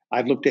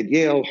 I've looked at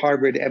Yale,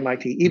 Harvard,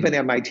 MIT, even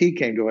MIT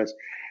came to us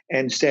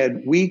and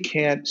said, we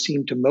can't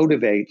seem to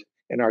motivate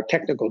in our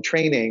technical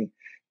training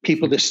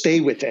people to stay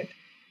with it.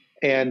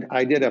 And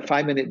I did a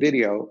 5-minute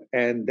video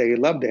and they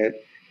loved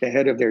it, the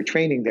head of their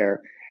training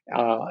there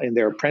in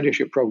their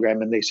apprenticeship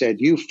program. And they said,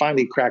 you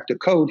finally cracked the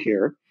code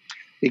here,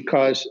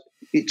 because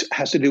it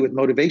has to do with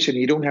motivation.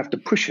 You don't have to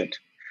push it.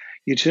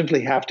 You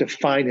simply have to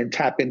find and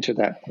tap into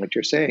that, what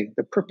you're saying,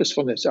 the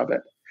purposefulness of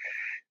it.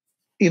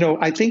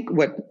 I think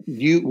where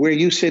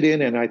you sit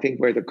in, and I think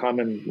where the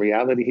common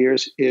reality here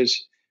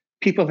is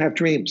people have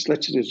dreams.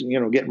 Let's just,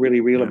 get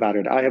really real about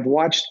it. I have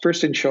watched,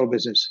 first in show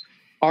business,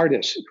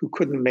 artists who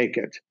couldn't make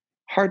it,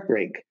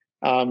 heartbreak.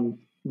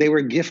 They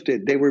were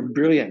gifted. They were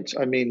brilliant.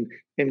 I mean,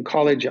 in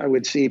college, I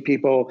would see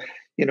people,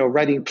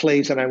 writing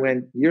plays, and I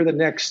went, "You're the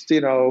next,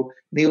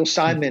 Neil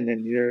Simon,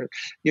 and you're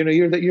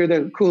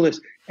the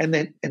coolest." And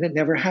it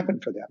never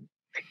happened for them.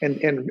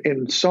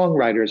 And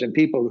songwriters and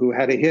people who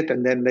had a hit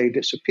and then they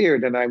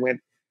disappeared. And I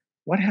went,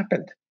 "What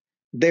happened?"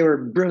 They were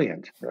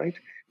brilliant, right?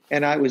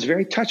 And I was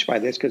very touched by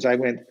this, because I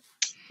went,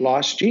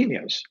 lost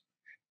genius.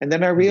 And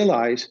then I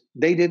realized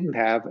they didn't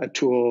have a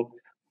tool,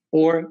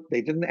 or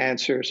they didn't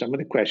answer some of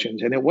the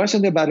questions. And it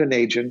wasn't about an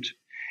agent,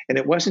 and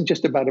it wasn't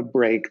just about a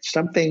break.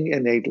 Something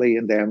innately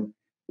in them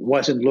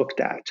wasn't looked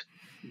at,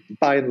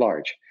 by and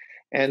large.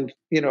 And,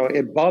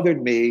 it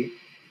bothered me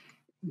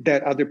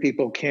that other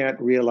people can't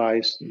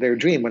realize their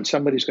dream. When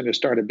somebody's going to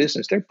start a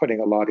business, they're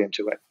putting a lot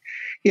into it.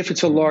 If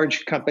it's a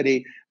large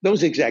company,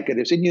 those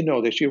executives, and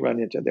this, you run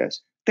into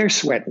this, they're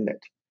sweating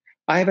it.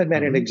 I haven't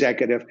met an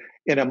executive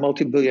in a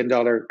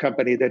multi-billion-dollar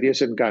company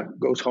that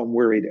goes home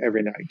worried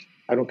every night.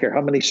 I don't care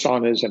how many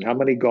saunas and how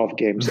many golf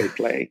games they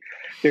play.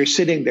 They're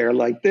sitting there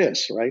like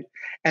this, right?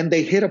 And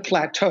they hit a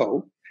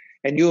plateau,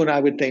 And you and I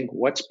would think,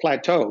 what's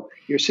plateau?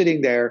 You're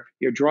sitting there,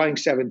 you're drawing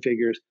seven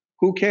figures.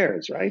 Who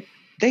cares, right?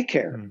 They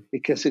care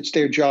because it's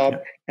their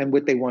job and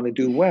what they want to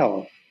do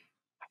well.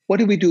 What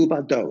do we do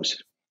about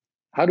those?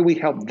 How do we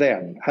help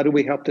them? How do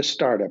we help the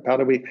startup? How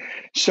do we?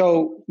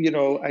 So,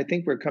 I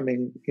think we're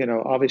coming,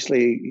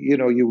 obviously,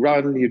 you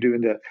run, you're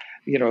doing the,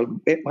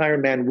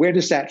 Ironman. Where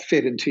does that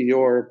fit into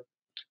your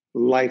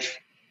life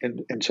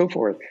and so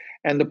forth?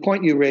 And the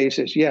point you raise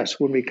is, yes,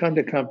 when we come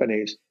to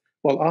companies,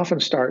 we'll often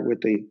start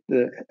with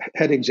the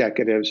head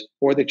executives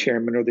or the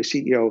chairman or the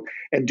CEO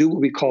and do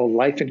what we call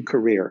life and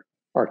career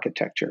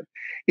architecture.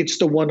 It's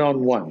the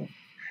one-on-one.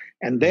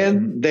 And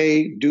then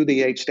they do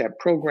the 8-step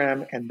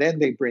program, and then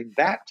they bring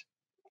that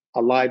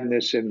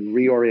aliveness and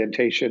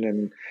reorientation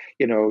and,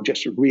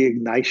 just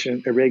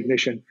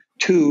reignition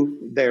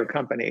to their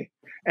company.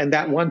 And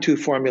that 1-2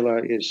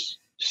 formula is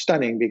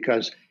stunning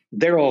because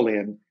they're all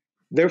in,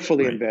 they're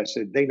fully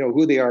invested, they know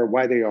who they are,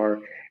 why they are,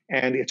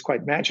 and it's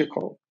quite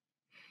magical.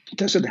 It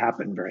doesn't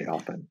happen very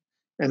often.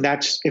 And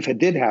that's, if it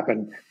did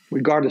happen,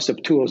 regardless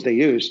of tools they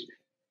use,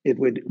 it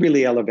would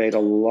really elevate a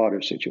lot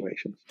of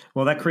situations.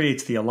 Well, that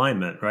creates the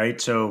alignment, right?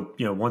 So,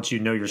 once you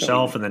know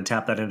yourself and then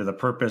tap that into the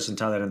purpose and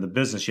tie that into the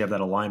business, you have that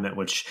alignment,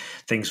 which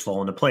things fall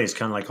into place,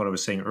 kind of like what I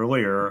was saying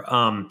earlier.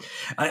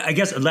 I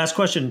guess last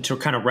question to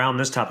kind of round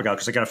this topic out,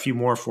 because I got a few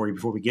more for you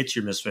before we get to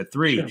your Misfit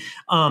 3.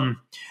 Sure.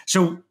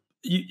 So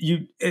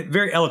you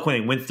very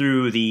eloquently went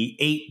through the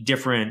 8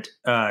 different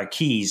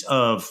keys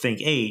of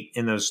Think8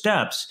 in those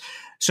steps.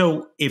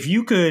 So if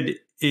you could,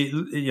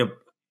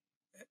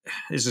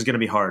 this is going to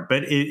be hard,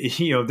 but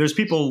there's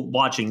people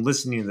watching,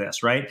 listening to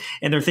this, right?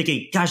 And they're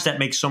thinking, gosh, that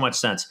makes so much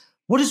sense.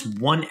 What is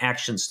one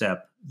action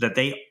step that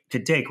they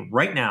could take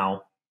right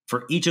now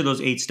for each of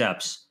those 8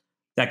 steps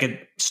that could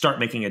start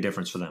making a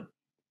difference for them?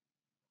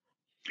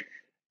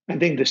 I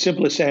think the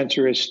simplest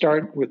answer is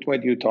start with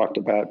what you talked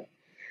about.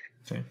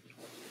 Okay.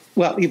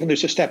 Well, even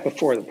there's a step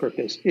before the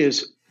purpose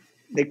is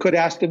they could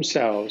ask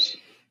themselves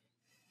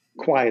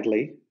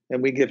quietly,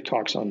 and we give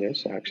talks on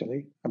this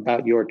actually,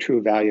 about your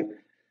true value.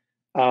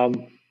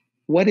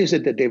 What is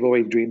it that they've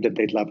always dreamed that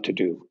they'd love to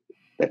do?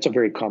 That's a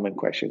very common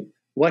question.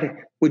 What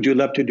would you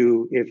love to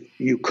do if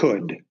you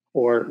could?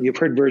 Or you've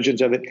heard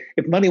versions of it.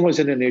 If money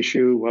wasn't an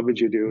issue, what would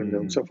you do?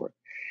 And so forth.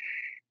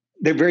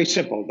 They're very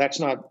simple. That's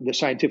not the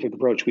scientific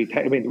approach. We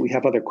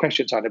have other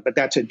questions on it, but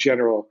that's a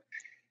general.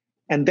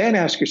 And then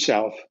ask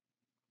yourself,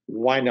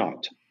 why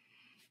not?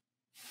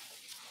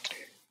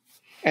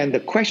 And the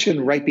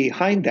question right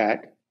behind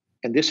that,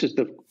 and this is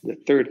the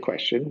third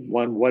question.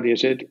 One, what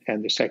is it?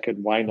 And the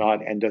second, why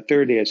not? And the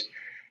third is,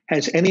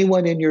 has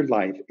anyone in your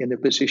life in a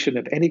position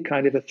of any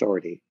kind of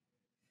authority,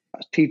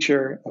 a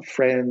teacher, a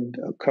friend,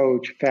 a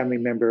coach, family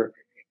member,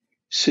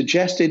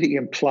 suggested,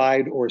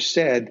 implied, or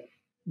said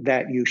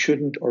that you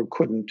shouldn't or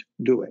couldn't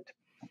do it?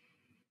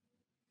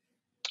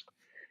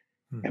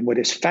 And what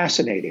is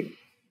fascinating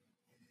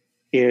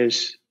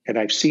is, and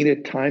I've seen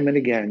it time and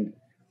again,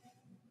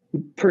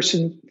 the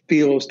person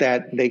feels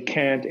that they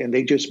can't and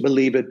they just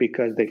believe it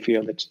because they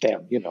feel it's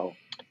them,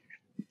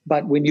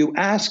 But when you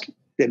ask,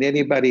 did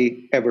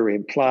anybody ever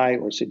imply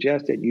or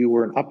suggest that you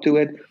weren't up to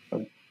it?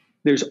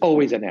 There's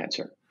always an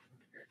answer.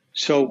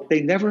 So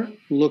they never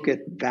look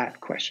at that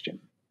question.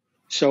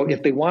 So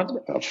if they want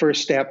a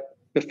first step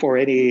before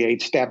any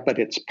 8 step, but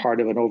it's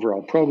part of an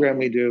overall program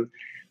we do,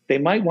 they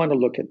might want to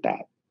look at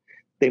that.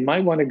 They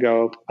might want to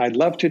go, I'd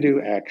love to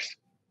do X.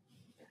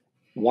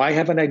 Why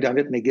haven't I done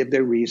it? And they give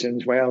their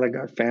reasons. Well, I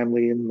got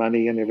family and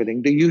money and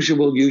everything. The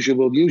usual.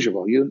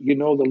 You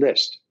know the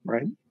list,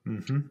 right?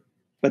 Mm-hmm.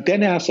 But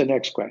then ask the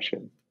next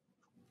question.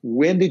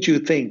 When did you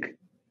think,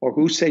 or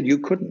who said you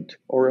couldn't,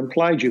 or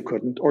implied you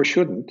couldn't, or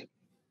shouldn't?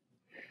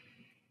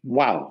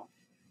 Wow.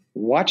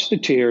 Watch the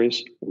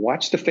tears.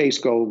 Watch the face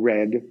go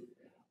red.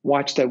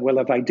 Watch that, well,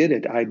 if I did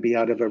it, I'd be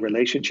out of a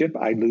relationship.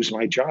 I'd lose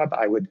my job.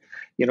 I would,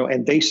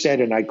 and they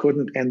said, and I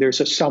couldn't. And there's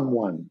a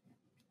someone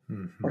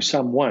or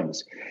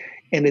someones.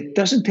 And it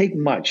doesn't take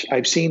much.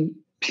 I've seen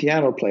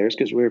piano players,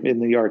 because we're in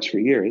the arts for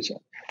years,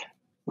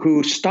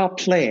 who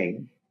stopped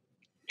playing,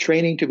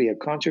 training to be a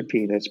concert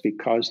pianist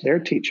because their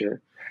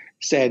teacher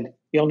said,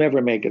 you'll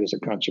never make it as a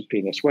concert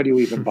pianist. What are you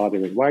even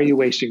bothering? Why are you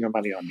wasting your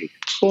money on me?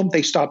 Boom,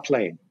 they stopped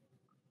playing.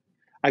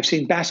 I've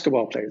seen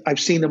basketball players. I've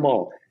seen them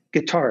all.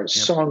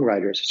 Guitarists,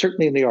 songwriters,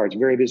 certainly in the arts,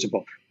 very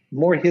visible.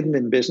 More hidden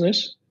in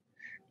business.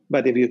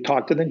 But if you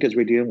talk to them, because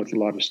we're dealing with a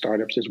lot of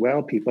startups as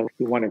well, people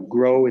who want to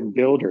grow and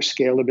build or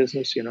scale a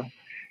business,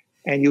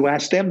 and you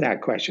ask them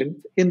that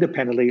question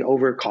independently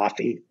over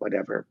coffee,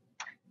 whatever.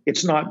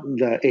 It's not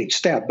the 8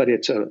 step, but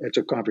it's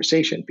a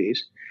conversation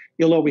piece.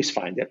 You'll always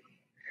find it.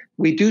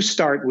 We do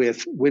start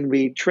with, when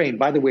we train,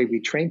 by the way, we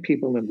train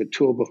people in the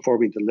tool before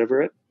we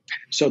deliver it,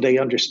 so they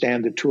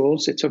understand the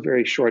tools. It's a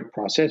very short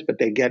process, but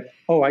they get,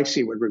 oh, I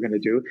see what we're going to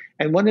do.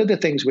 And one of the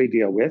things we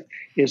deal with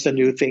is the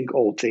new think,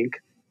 old think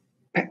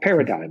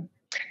paradigm.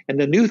 And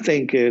the new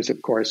think is,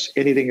 of course,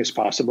 anything is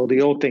possible.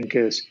 The old think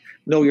is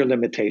know your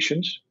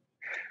limitations.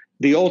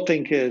 The old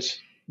think is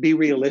be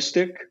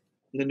realistic.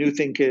 The new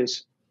think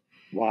is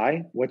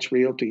why? What's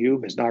real to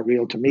you is not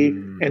real to me,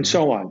 and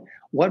so on.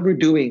 what we're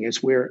doing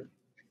is we're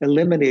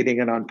eliminating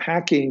and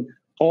unpacking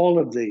all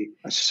of the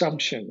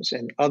assumptions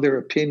and other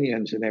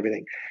opinions and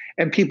everything.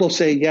 And people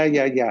say, yeah,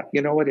 yeah, yeah.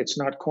 You know what? It's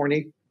not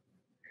corny.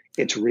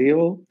 It's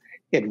real.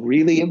 It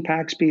really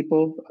impacts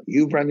people.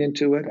 You've run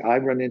into it.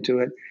 I've run into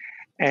it.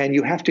 And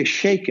you have to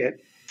shake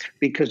it,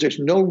 because there's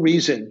no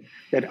reason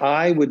that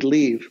I would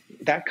leave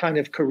that kind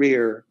of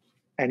career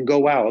and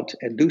go out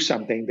and do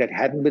something that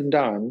hadn't been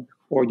done,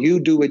 or you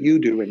do what you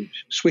do and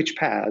switch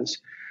paths,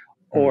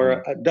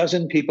 or a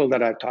dozen people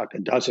that I've talked to,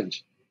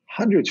 dozens,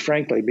 hundreds,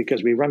 frankly,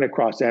 because we run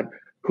across them,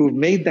 who've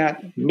made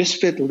that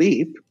misfit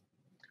leap.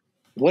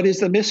 What is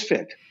the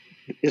misfit?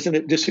 Isn't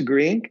it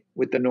disagreeing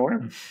with the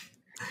norm?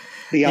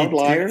 The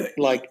outlier,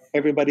 like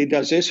everybody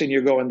does this and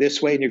you're going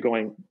this way and you're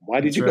going,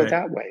 why did you go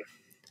that way?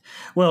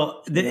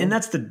 Well, and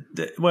that's the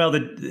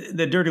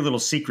dirty little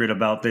secret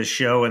about this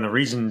show,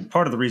 and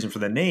part of the reason for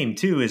the name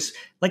too is,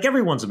 like,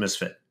 everyone's a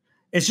misfit.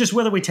 It's just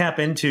whether we tap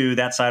into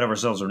that side of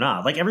ourselves or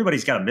not. Like,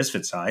 everybody's got a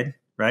misfit side,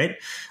 right?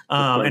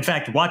 In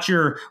fact, watch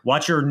your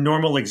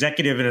normal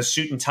executive in a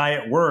suit and tie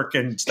at work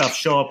and stuff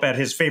show up at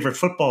his favorite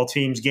football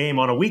team's game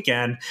on a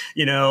weekend,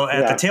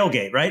 at the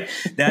tailgate, right?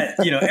 That,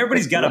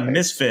 everybody's got a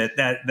misfit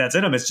that's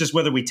in them. It's just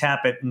whether we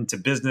tap it into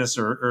business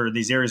or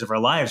these areas of our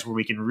lives where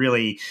we can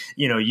really,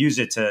 use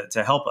it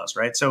to help us,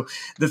 right? So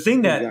the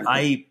thing that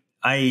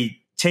I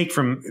take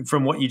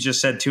from what you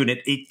just said too, and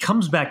it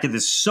comes back to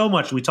this so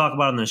much, we talk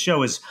about on the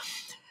show, is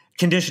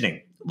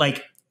conditioning.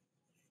 Like,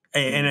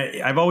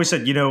 and I've always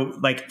said,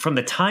 like, from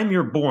the time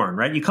you're born,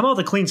 right, you come out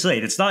with a clean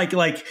slate. It's not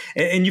like,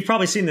 and you've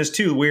probably seen this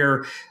too,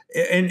 where,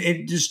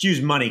 and just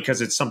use money because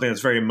it's something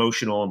that's very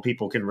emotional and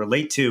people can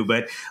relate to.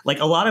 But like,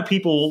 a lot of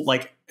people,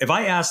 like, if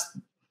I ask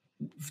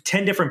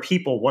 10 different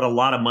people what a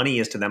lot of money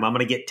is to them, I'm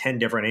going to get 10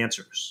 different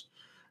answers.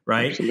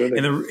 Right. Absolutely.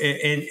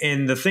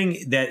 And the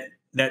thing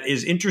that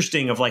is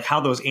interesting of, like, how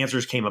those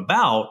answers came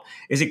about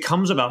is it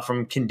comes about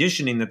from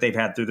conditioning that they've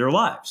had through their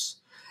lives.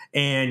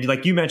 And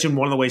like you mentioned,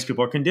 one of the ways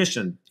people are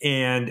conditioned,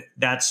 and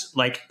that's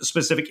like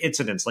specific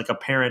incidents, like a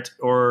parent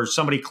or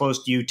somebody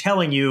close to you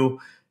telling you,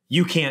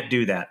 you can't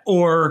do that,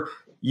 or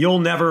you'll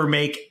never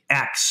make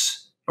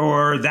X,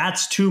 or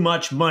that's too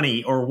much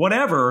money, or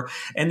whatever.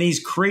 And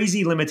these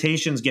crazy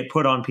limitations get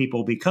put on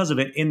people because of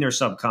it in their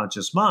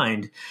subconscious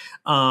mind,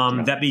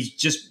 that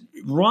just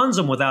runs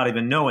them without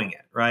even knowing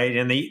it, right?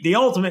 And the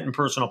ultimate in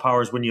personal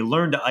power is when you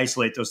learn to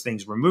isolate those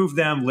things, remove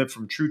them, live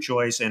from true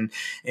choice, and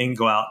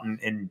go out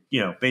and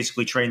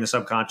basically train the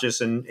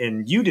subconscious,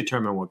 and you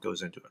determine what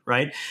goes into it,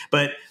 right?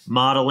 But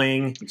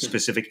modeling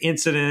specific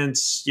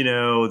incidents,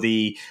 what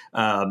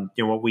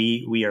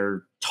we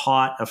are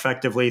taught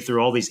effectively through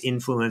all these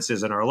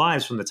influences in our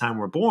lives from the time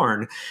we're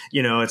born.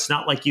 It's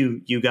not like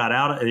you got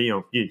out,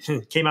 you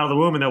came out of the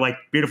womb and they're like,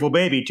 beautiful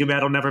baby, too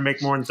bad I'll never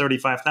make more than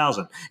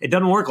 35,000. It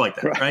doesn't work like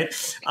that, right?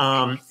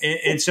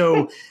 And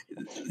so,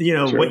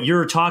 what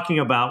you're talking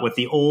about with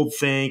the old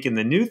think and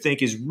the new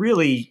think is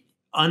really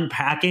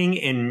unpacking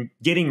and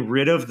getting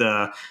rid of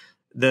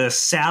the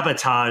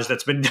sabotage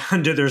that's been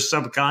done to their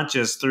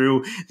subconscious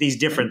through these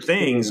different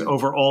things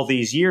over all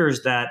these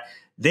years that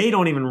they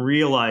don't even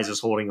realize is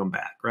holding them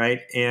back,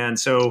 right? And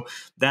so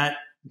that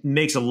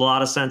makes a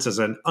lot of sense as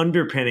an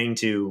underpinning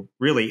to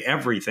really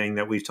everything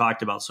that we've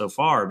talked about so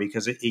far,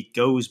 because it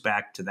goes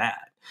back to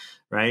that,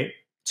 right?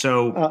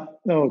 So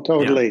no,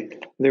 totally. Yeah.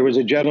 There was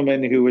a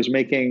gentleman who was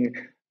making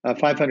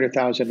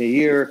 $500,000 a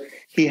year.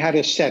 He had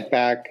a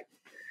setback,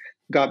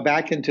 got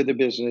back into the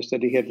business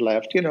that he had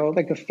left,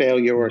 like a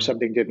failure or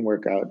something didn't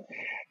work out.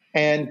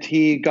 And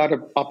he got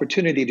an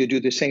opportunity to do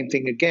the same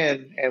thing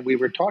again. And we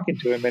were talking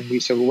to him and we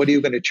said, well, what are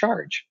you going to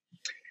charge?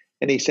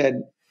 And he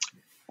said,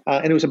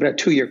 and it was about a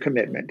 2-year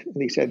commitment.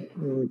 And he said,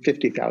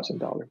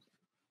 $50,000.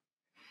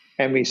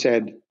 And we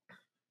said,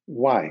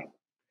 why?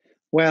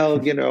 Well,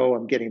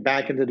 I'm getting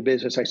back into the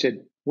business. I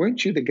said,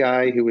 weren't you the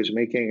guy who was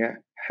making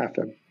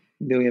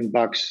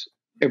 $500,000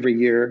 every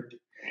year?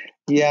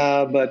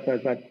 Yeah, but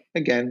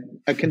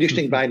again, a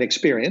conditioning by an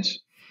experience.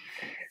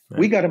 Right.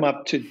 We got him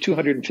up to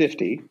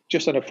 250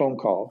 just on a phone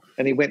call,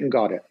 and he went and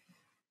got it.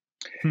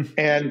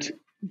 And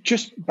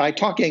just by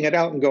talking it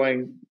out and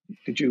going,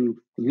 did you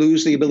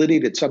lose the ability?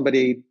 Did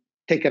somebody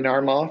take an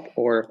arm off,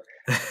 or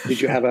did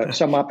you have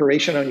some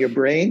operation on your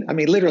brain? I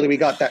mean, literally, we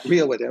got that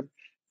real with him.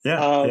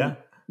 Yeah.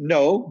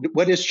 No,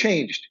 what has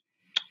changed?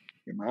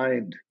 Your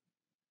mind.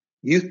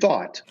 You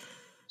thought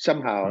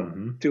somehow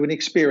through an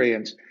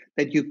experience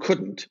that you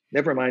couldn't,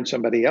 never mind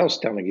somebody else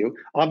telling you.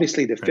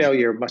 Obviously, the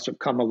failure must have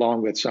come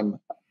along with some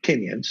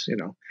opinions,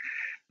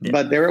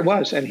 but there it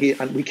was. And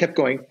we kept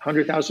going,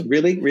 100,000,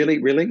 really?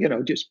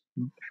 Just,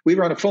 we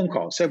were on a phone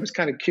call. So it was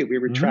kind of cute. We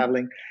were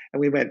traveling and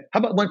we went, how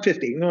about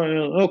 150? No,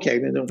 okay.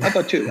 No, how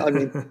about 2? I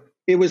mean,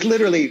 it was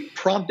literally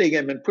prompting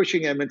him and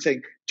pushing him and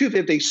saying,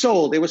 250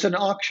 sold. It was an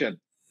auction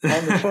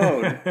on the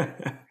phone.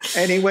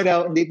 And he went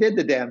out and he did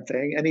the damn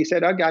thing. And he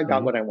said, I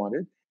got what I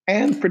wanted,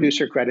 and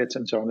producer credits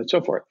and so on and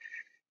so forth.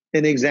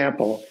 An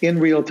example in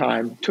real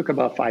time took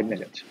about 5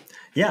 minutes.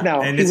 Yeah.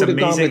 Now, and it's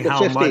amazing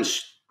how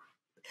much,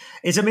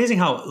 it's amazing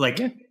how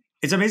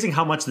it's amazing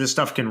how much this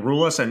stuff can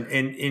rule us, and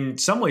in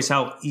some ways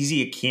how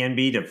easy it can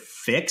be to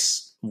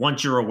fix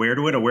once you're aware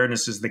to it.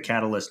 Awareness is the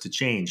catalyst to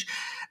change.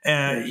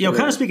 Kind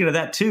of speaking of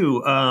that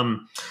too,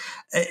 I'm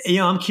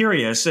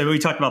curious. We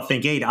talked about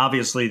Think8.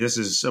 Obviously, this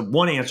is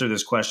one answer to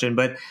this question,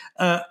 but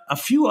a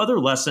few other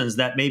lessons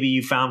that maybe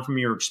you found from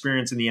your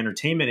experience in the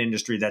entertainment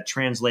industry that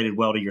translated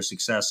well to your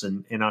success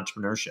in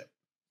entrepreneurship.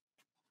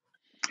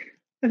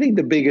 I think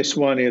the biggest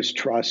one is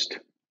trust.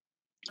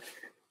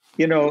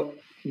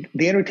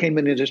 The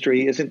entertainment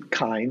industry isn't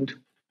kind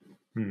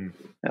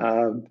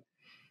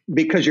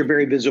because you're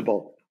very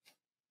visible.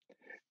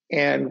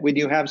 And when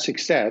you have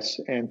success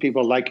and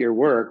people like your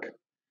work,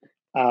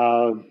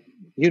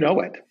 you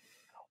know it.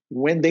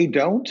 When they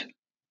don't,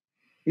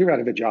 you're out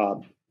of a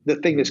job. The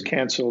thing is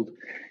canceled.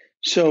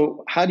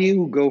 So how do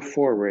you go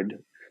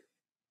forward?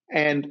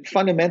 And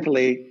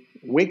fundamentally,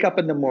 wake up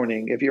in the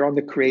morning, if you're on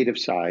the creative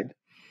side,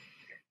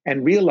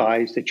 and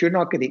realize that you're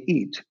not going to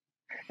eat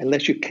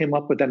unless you came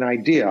up with an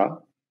idea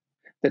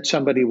that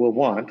somebody will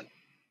want.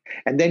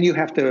 And then you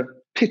have to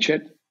pitch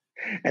it.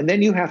 And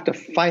then you have to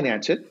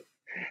finance it.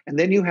 And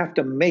then you have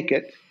to make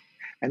it.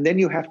 And then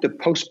you have to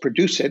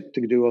post-produce it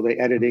to do all the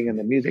editing and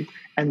the music.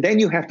 And then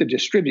you have to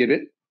distribute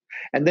it.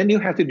 And then you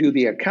have to do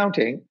the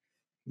accounting.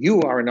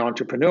 You are an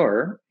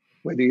entrepreneur,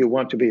 whether you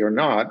want to be or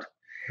not.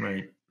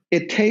 Right.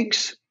 It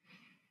takes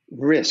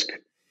risk.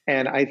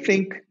 And I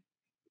think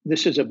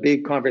this is a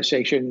big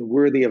conversation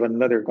worthy of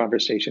another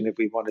conversation if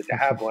we wanted to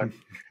have one.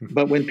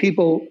 But when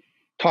people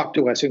talk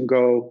to us and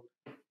go,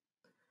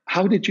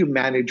 how did you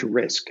manage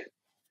risk?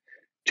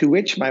 To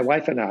which my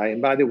wife and I,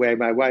 and by the way,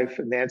 my wife,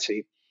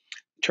 Nancy,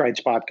 tried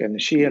Spotkin.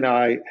 She and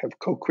I have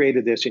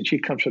co-created this, and she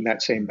comes from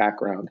that same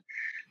background.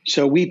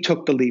 So we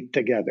took the leap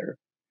together.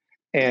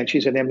 And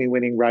she's an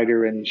Emmy-winning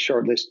writer and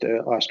shortlist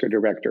Oscar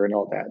director and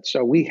all that.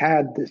 So we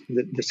had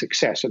the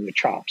success and the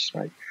chops,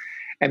 right?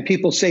 And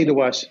people say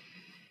to us,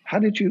 how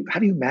do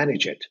you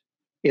manage it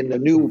in the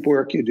new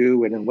work you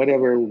do and in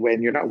whatever,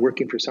 when you're not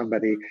working for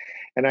somebody?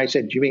 And I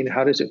said, do you mean,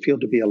 how does it feel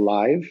to be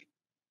alive?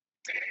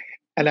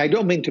 And I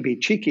don't mean to be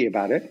cheeky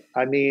about it.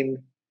 I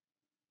mean,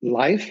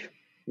 life,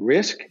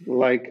 risk,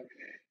 like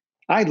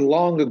I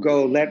long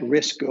ago let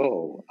risk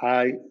go.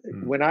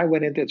 When I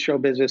went into show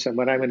business and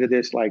when I went into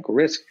this, like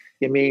risk,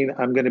 you mean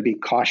I'm going to be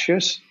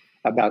cautious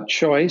about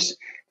choice.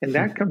 And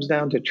that comes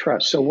down to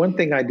trust. So one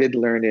thing I did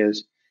learn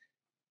is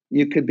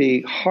you could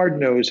be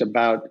hard-nosed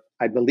about,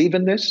 I believe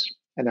in this,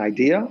 an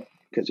idea,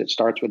 because it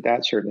starts with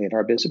that, certainly in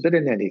our business, but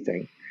in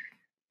anything.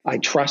 I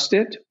trust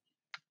it.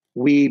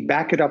 We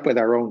back it up with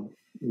our own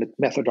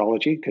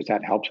methodology, because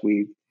that helps.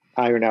 We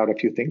iron out a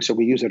few things. So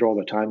we use it all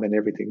the time in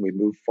everything we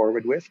move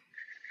forward with.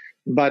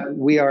 But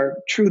we are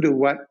true to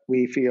what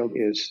we feel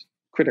is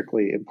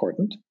critically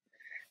important.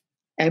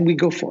 And we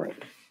go for it.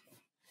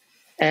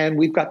 And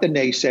we've got the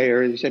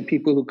naysayers and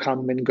people who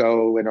come and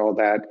go and all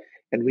that.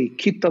 And we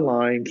keep the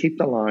line,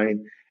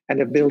 and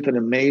have built an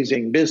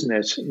amazing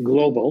business,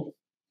 global,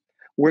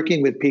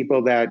 working with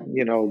people that,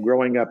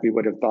 growing up, you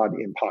would have thought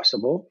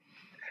impossible.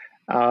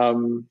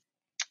 And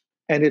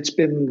it's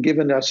been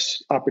given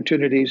us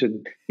opportunities,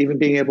 and even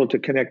being able to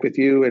connect with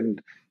you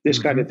and this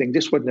kind of thing.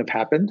 This wouldn't have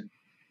happened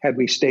had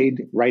we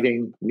stayed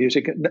writing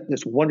music.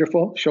 It's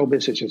wonderful. Show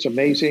business is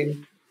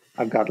amazing.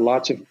 I've got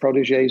lots of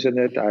proteges in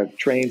it. I've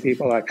trained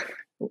people. A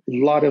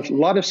lot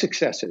of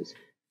successes.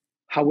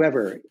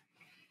 However,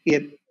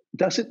 it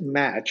doesn't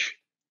match.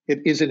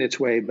 It isn't its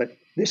way, but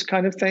this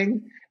kind of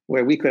thing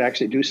where we could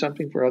actually do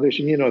something for others,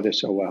 and you know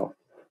this so well.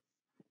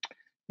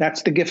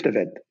 That's the gift of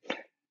it.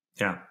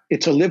 Yeah.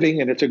 It's a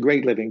living, and it's a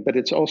great living, but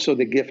it's also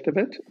the gift of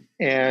it.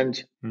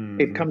 And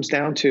it comes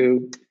down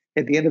to,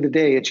 at the end of the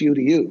day, it's you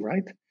to you,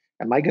 right?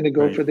 Am I going to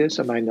go for this?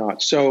 Am I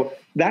not? So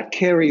that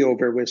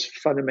carryover was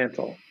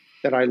fundamental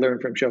that I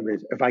learned from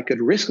showbiz. If I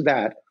could risk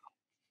that,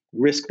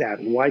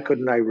 why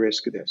couldn't I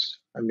risk this?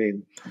 I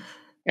mean,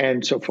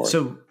 and so forth.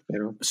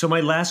 So my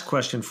last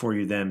question for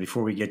you then,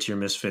 before we get to your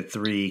Misfit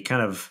 3, it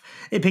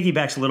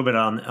piggybacks a little bit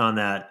on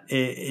that.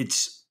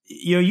 It's,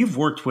 you've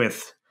worked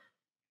with,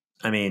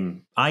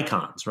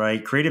 icons,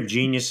 right? Creative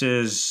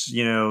geniuses,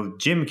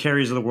 Jim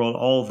Carrey's of the world,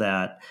 all of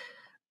that.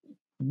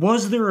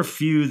 Was there a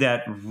few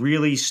that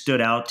really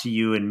stood out to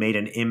you and made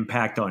an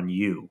impact on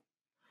you?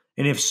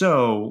 And if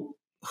so,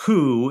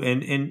 who,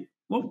 and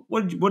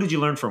what did you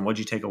learn from? What did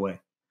you take away?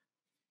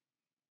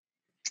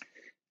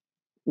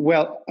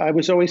 Well, I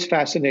was always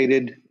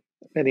fascinated,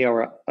 many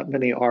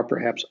are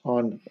perhaps,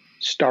 on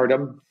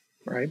stardom,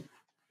 right?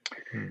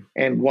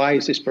 And why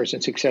is this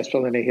person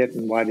successful in a hit,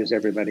 and why does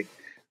everybody?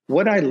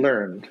 What I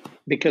learned,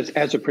 because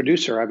as a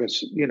producer, I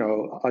was,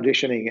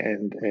 auditioning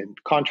and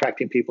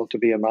contracting people to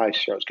be in my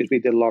shows, because we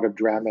did a lot of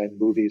drama and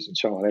movies and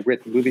so on. I've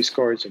written movie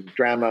scores and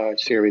drama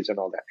series and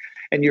all that.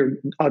 And you're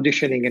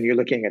auditioning and you're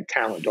looking at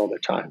talent all the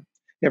time.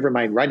 Never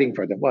mind writing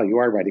for them. Well, you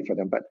are writing for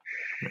them, but.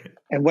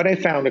 And what I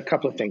found, a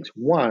couple of things.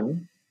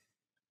 One,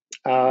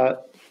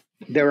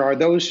 there are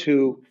those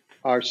who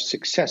are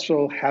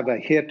successful, have a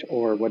hit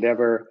or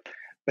whatever,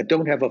 but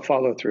don't have a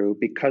follow through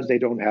because they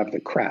don't have the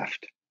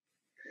craft.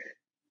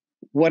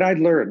 what I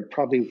learned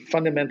probably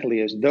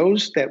fundamentally is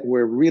those that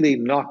were really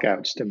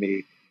knockouts to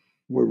me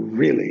were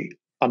really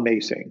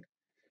amazing.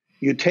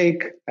 You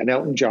take an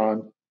Elton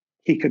John,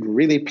 he could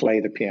really play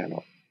the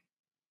piano.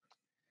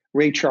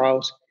 Ray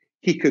Charles,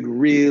 he could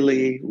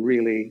really,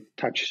 really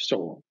touch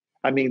soul.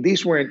 I mean,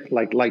 these weren't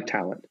like light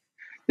talent.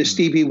 The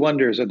Stevie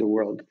Wonders of the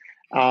world.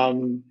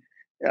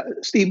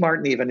 Steve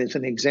Martin, even as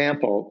an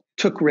example,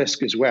 took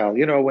risk as well.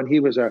 You know, when he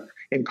was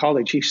in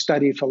college, he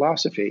studied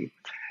philosophy.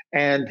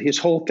 And his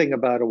whole thing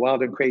about a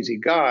wild and crazy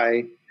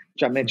guy,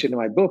 which I mentioned in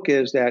my book,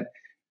 is that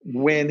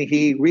when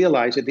he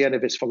realized at the end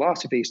of his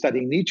philosophy,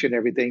 studying Nietzsche and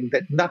everything,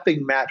 that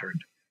nothing mattered.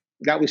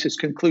 That was his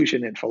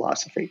conclusion in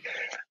philosophy.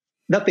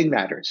 Nothing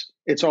matters.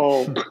 It's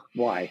all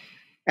why.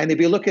 And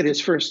if you look at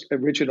his first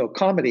original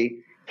comedy,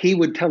 he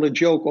would tell a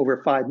joke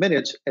over 5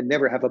 minutes and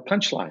never have a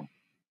punchline.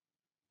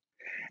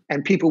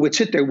 And people would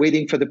sit there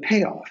waiting for the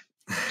payoff.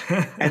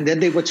 And then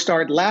they would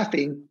start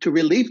laughing to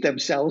relieve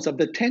themselves of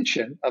the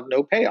tension of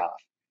no payoff.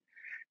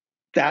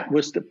 That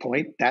was the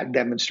point that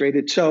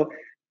demonstrated. So,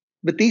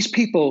 but these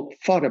people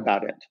thought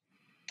about it.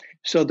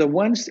 So the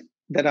ones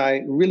that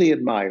I really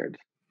admired,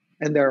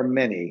 and there are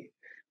many,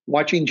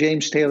 watching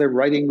James Taylor,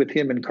 writing with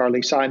him and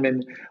Carly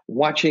Simon,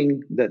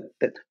 watching the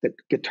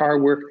guitar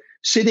work,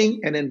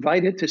 sitting and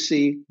invited to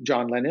see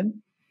John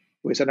Lennon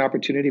was an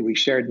opportunity. We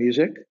shared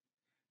music,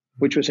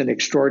 which was an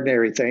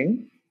extraordinary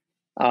thing.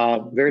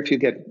 Very few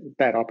get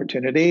that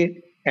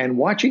opportunity. And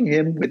watching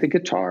him with the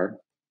guitar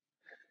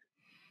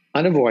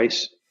on a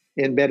voice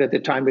in bed at the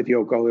time with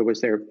Yoko, it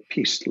was their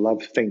peace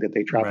love thing that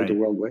they traveled the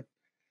world with.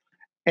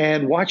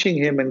 And watching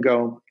him and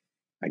go,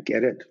 I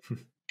get it.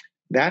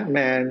 That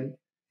man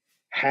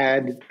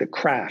had the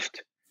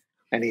craft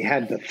and he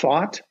had the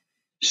thought.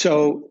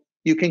 So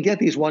you can get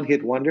these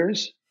one-hit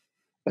wonders,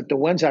 but the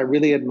ones I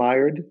really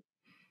admired,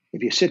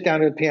 if you sit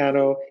down at the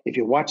piano, if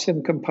you watch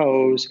them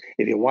compose,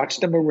 if you watch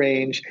them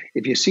arrange,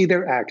 if you see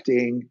their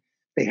acting,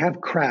 they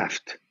have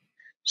craft.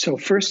 So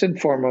first and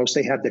foremost,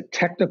 they have the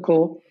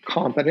technical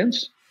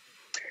competence.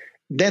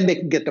 Then they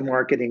can get the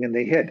marketing and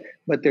they hit.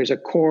 But there's a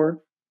core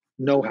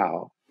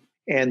know-how.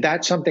 And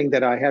that's something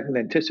that I hadn't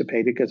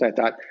anticipated because I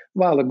thought,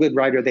 well, a good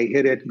writer, they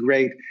hit it,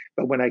 great.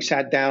 But when I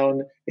sat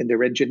down in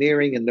their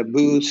engineering, in the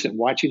booths and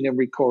watching them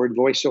record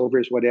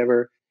voiceovers,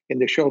 whatever, in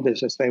the show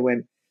business, they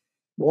went,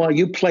 well,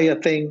 you play a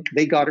thing,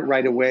 they got it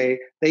right away.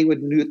 They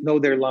would know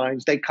their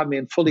lines. They come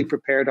in fully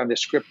prepared on the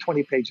script,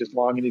 20 pages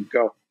long, and you'd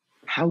go,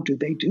 how do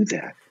they do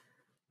that?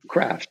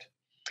 Craft.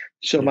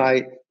 So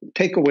my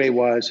takeaway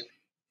was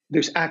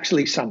there's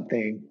actually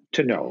something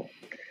to know,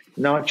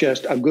 not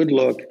just a good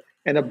look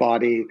and a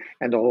body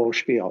and the whole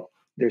spiel.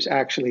 There's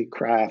actually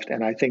craft.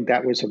 And I think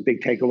that was a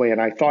big takeaway.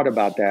 And I thought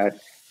about that.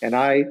 And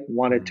I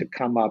wanted to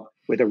come up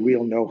with a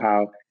real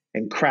know-how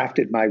and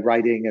crafted my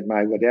writing and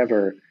my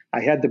whatever. I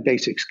had the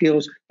basic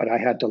skills, but I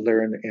had to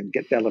learn and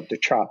develop the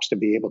chops to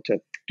be able to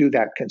do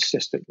that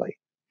consistently.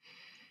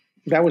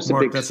 That was the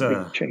Mark,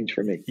 big change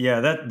for me. Yeah,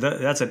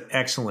 that's an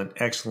excellent.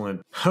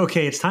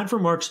 Okay, it's time for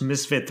Mark's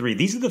Misfit 3.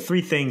 These are the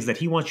 3 things that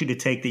he wants you to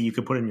take that you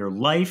can put in your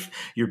life,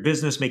 your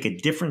business, make a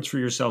difference for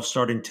yourself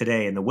starting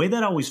today. And the way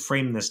that I always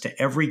frame this to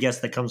every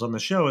guest that comes on the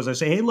show is I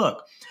say, hey,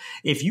 look,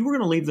 if you were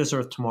going to leave this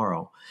earth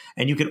tomorrow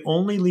and you could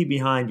only leave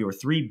behind your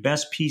 3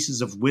 best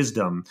pieces of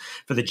wisdom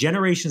for the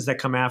generations that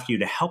come after you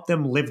to help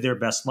them live their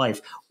best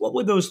life, what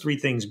would those 3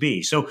 things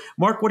be? So,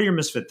 Mark, what are your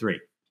Misfit 3?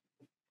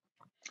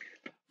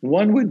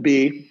 One would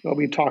be what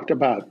we talked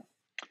about,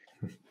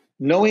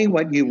 knowing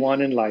what you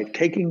want in life,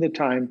 taking the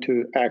time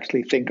to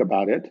actually think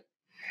about it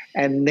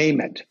and name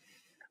it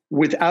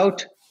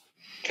without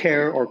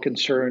care or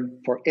concern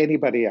for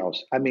anybody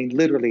else. I mean,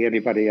 literally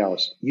anybody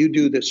else. You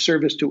do the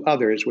service to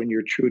others when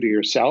you're true to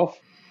yourself.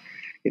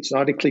 It's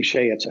not a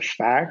cliche, it's a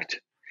fact.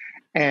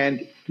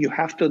 And you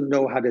have to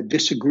know how to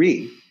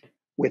disagree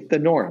with the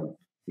norm,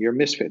 your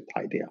misfit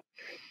idea.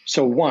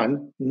 So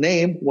 1,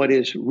 name what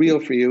is real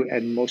for you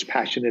and most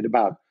passionate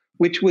about,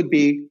 which would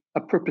be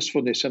a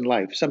purposefulness in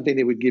life, something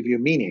that would give you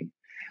meaning.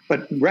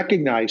 But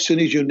recognize, as soon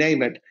as you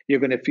name it, you're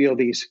going to feel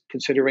these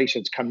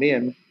considerations come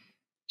in.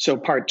 So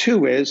part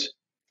 2 is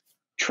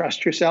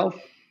trust yourself.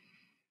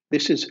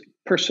 This is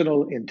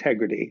personal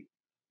integrity.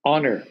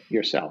 Honor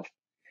yourself.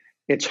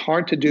 It's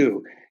hard to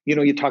do. You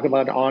know, you talk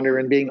about honor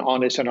and being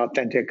honest and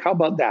authentic. How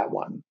about that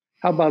one?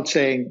 How about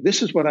saying,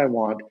 this is what I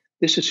want.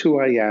 This is who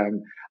I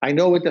am. I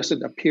know it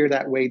doesn't appear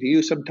that way to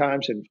you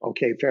sometimes, and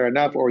okay, fair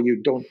enough, or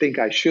you don't think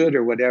I should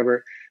or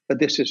whatever, but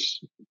this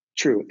is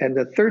true. And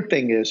the third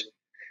thing is,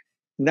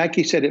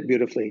 Nike said it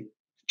beautifully,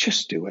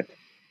 just do it.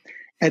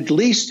 At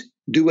least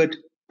do it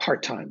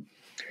part-time.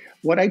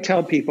 What I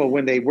tell people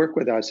when they work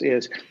with us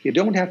is you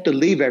don't have to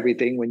leave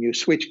everything when you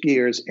switch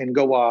gears and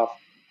go off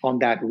on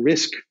that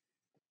risk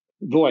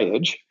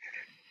voyage.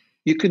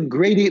 You can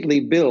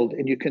gradiently build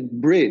and you can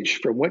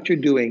bridge from what you're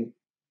doing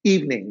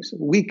evenings,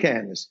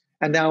 weekends,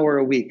 an hour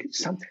a week.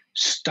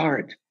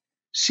 Start,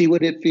 see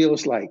what it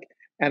feels like.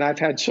 And I've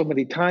had so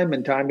many time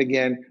and time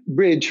again,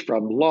 bridge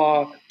from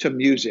law to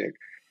music,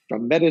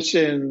 from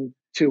medicine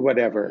to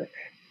whatever,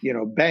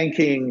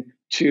 banking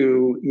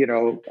to,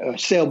 a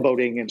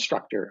sailboating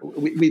instructor.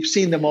 We've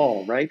seen them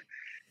all, right?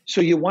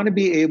 So you want to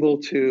be able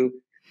to,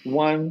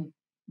 one,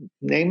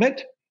 name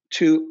it,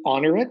 two,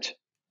 honor it,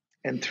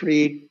 and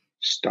three,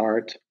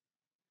 start.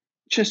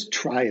 Just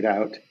try it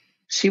out.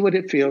 See what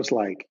it feels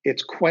like.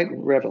 It's quite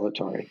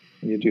revelatory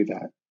when you do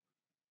that.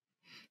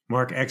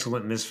 Mark,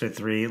 excellent Misfit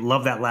 3.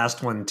 Love that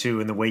last one too,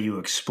 and the way you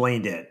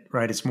explained it,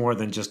 right? It's more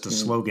than just a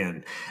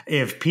slogan.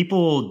 If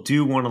people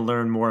do want to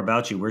learn more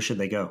about you, where should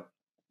they go?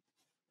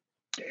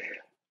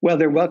 Well,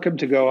 they're welcome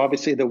to go.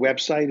 Obviously, the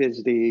website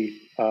is the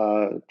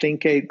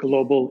Think8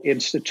 Global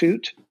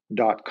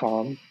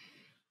Institute.com,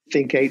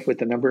 Think8 with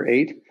the number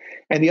 8.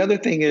 And the other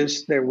thing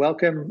is they're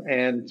welcome.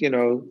 And,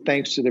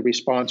 thanks to the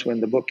response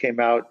when the book came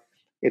out,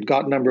 it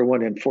got number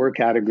 1 in 4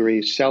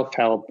 categories: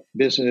 self-help,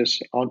 business,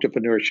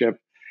 entrepreneurship,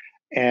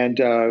 and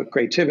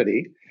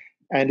creativity.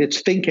 And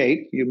it's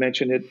Think8. You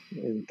mentioned it,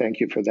 and thank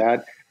you for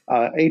that.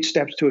 8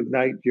 steps to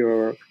ignite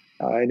your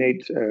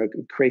innate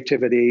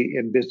creativity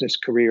in business,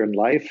 career, and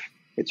life.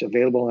 It's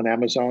available on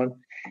Amazon.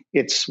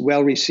 It's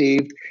well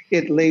received.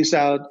 It lays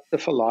out the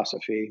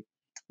philosophy,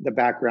 the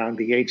background,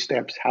 the 8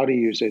 steps, how to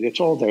use it.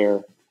 It's all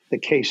there, the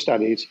case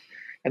studies.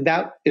 And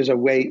that is a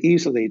way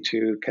easily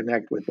to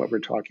connect with what we're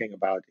talking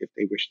about if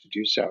they wish to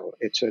do so.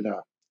 It's in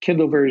a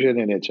Kindle version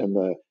and it's in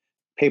the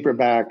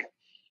paperback,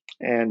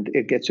 and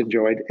it gets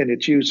enjoyed. And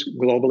it's used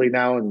globally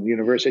now in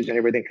universities and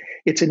everything.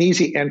 It's an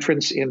easy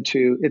entrance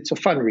into, it's a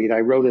fun read.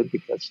 I wrote it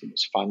because it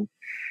was fun,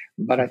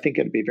 but I think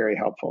it'd be very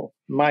helpful.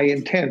 My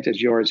intent, as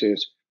yours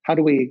is, how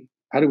do we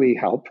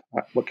help?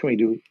 What can we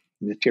do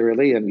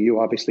materially? And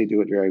you obviously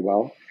do it very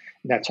well.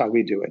 And that's how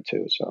we do it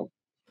too. So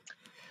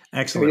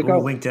excellent.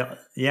 We'll link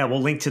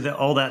to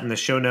all that in the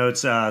show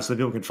notes so that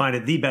people can find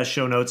it. The best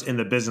show notes in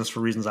the business, for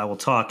reasons I will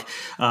talk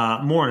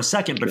more in a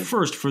second. But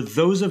first, for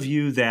those of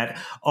you that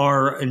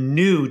are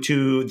new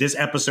to this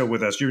episode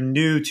with us, you're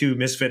new to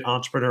Misfit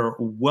Entrepreneur,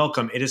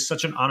 welcome. It is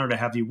such an honor to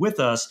have you with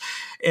us.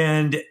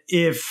 And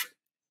if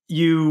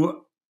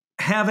you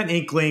have an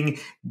inkling,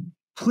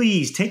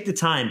 please take the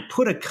time,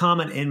 put a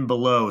comment in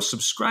below,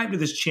 subscribe to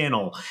this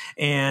channel,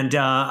 and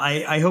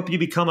I hope you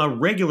become a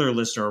regular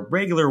listener, a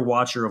regular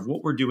watcher of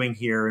what we're doing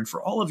here. And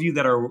for all of you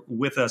that are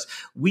with us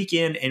week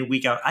in and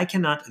week out, I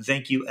cannot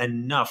thank you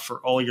enough for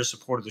all your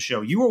support of the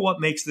show. You are what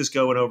makes this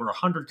go in over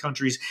 100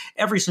 countries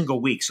every single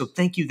week. So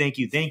thank you, thank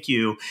you, thank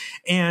you.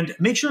 And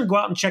make sure to go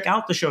out and check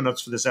out the show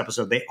notes for this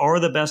episode. They are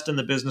the best in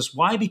the business.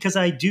 Why? Because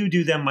I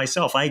do them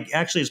myself. I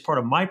actually, as part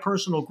of my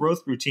personal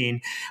growth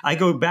routine, I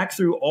go back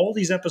through all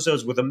these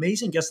episodes with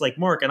amazing guests like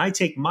Mark, and I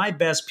take my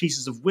best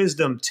pieces of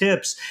wisdom,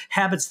 tips,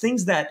 habits,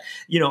 things that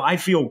I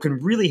feel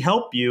can really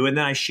help you, and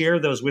then I share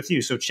those with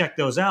you. So check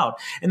those out,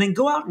 and then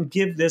go out and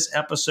give this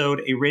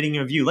episode a rating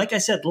and review. Like I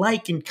said,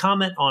 like and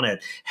comment on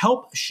it.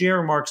 Help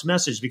share Mark's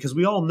message, because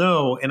we all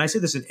know, and I say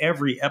this in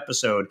every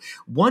episode,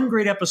 one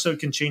great episode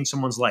can change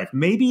someone's life.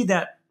 Maybe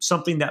that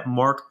something that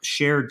Mark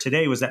shared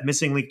today was that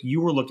missing link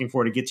you were looking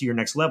for to get to your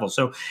next level.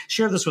 So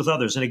share this with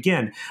others. And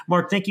again,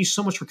 Mark, thank you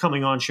so much for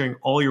coming on, sharing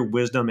all your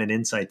wisdom and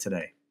insight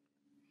today.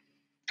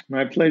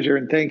 My pleasure.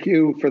 And thank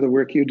you for the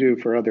work you do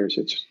for others.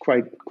 It's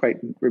quite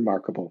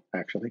remarkable,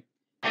 actually.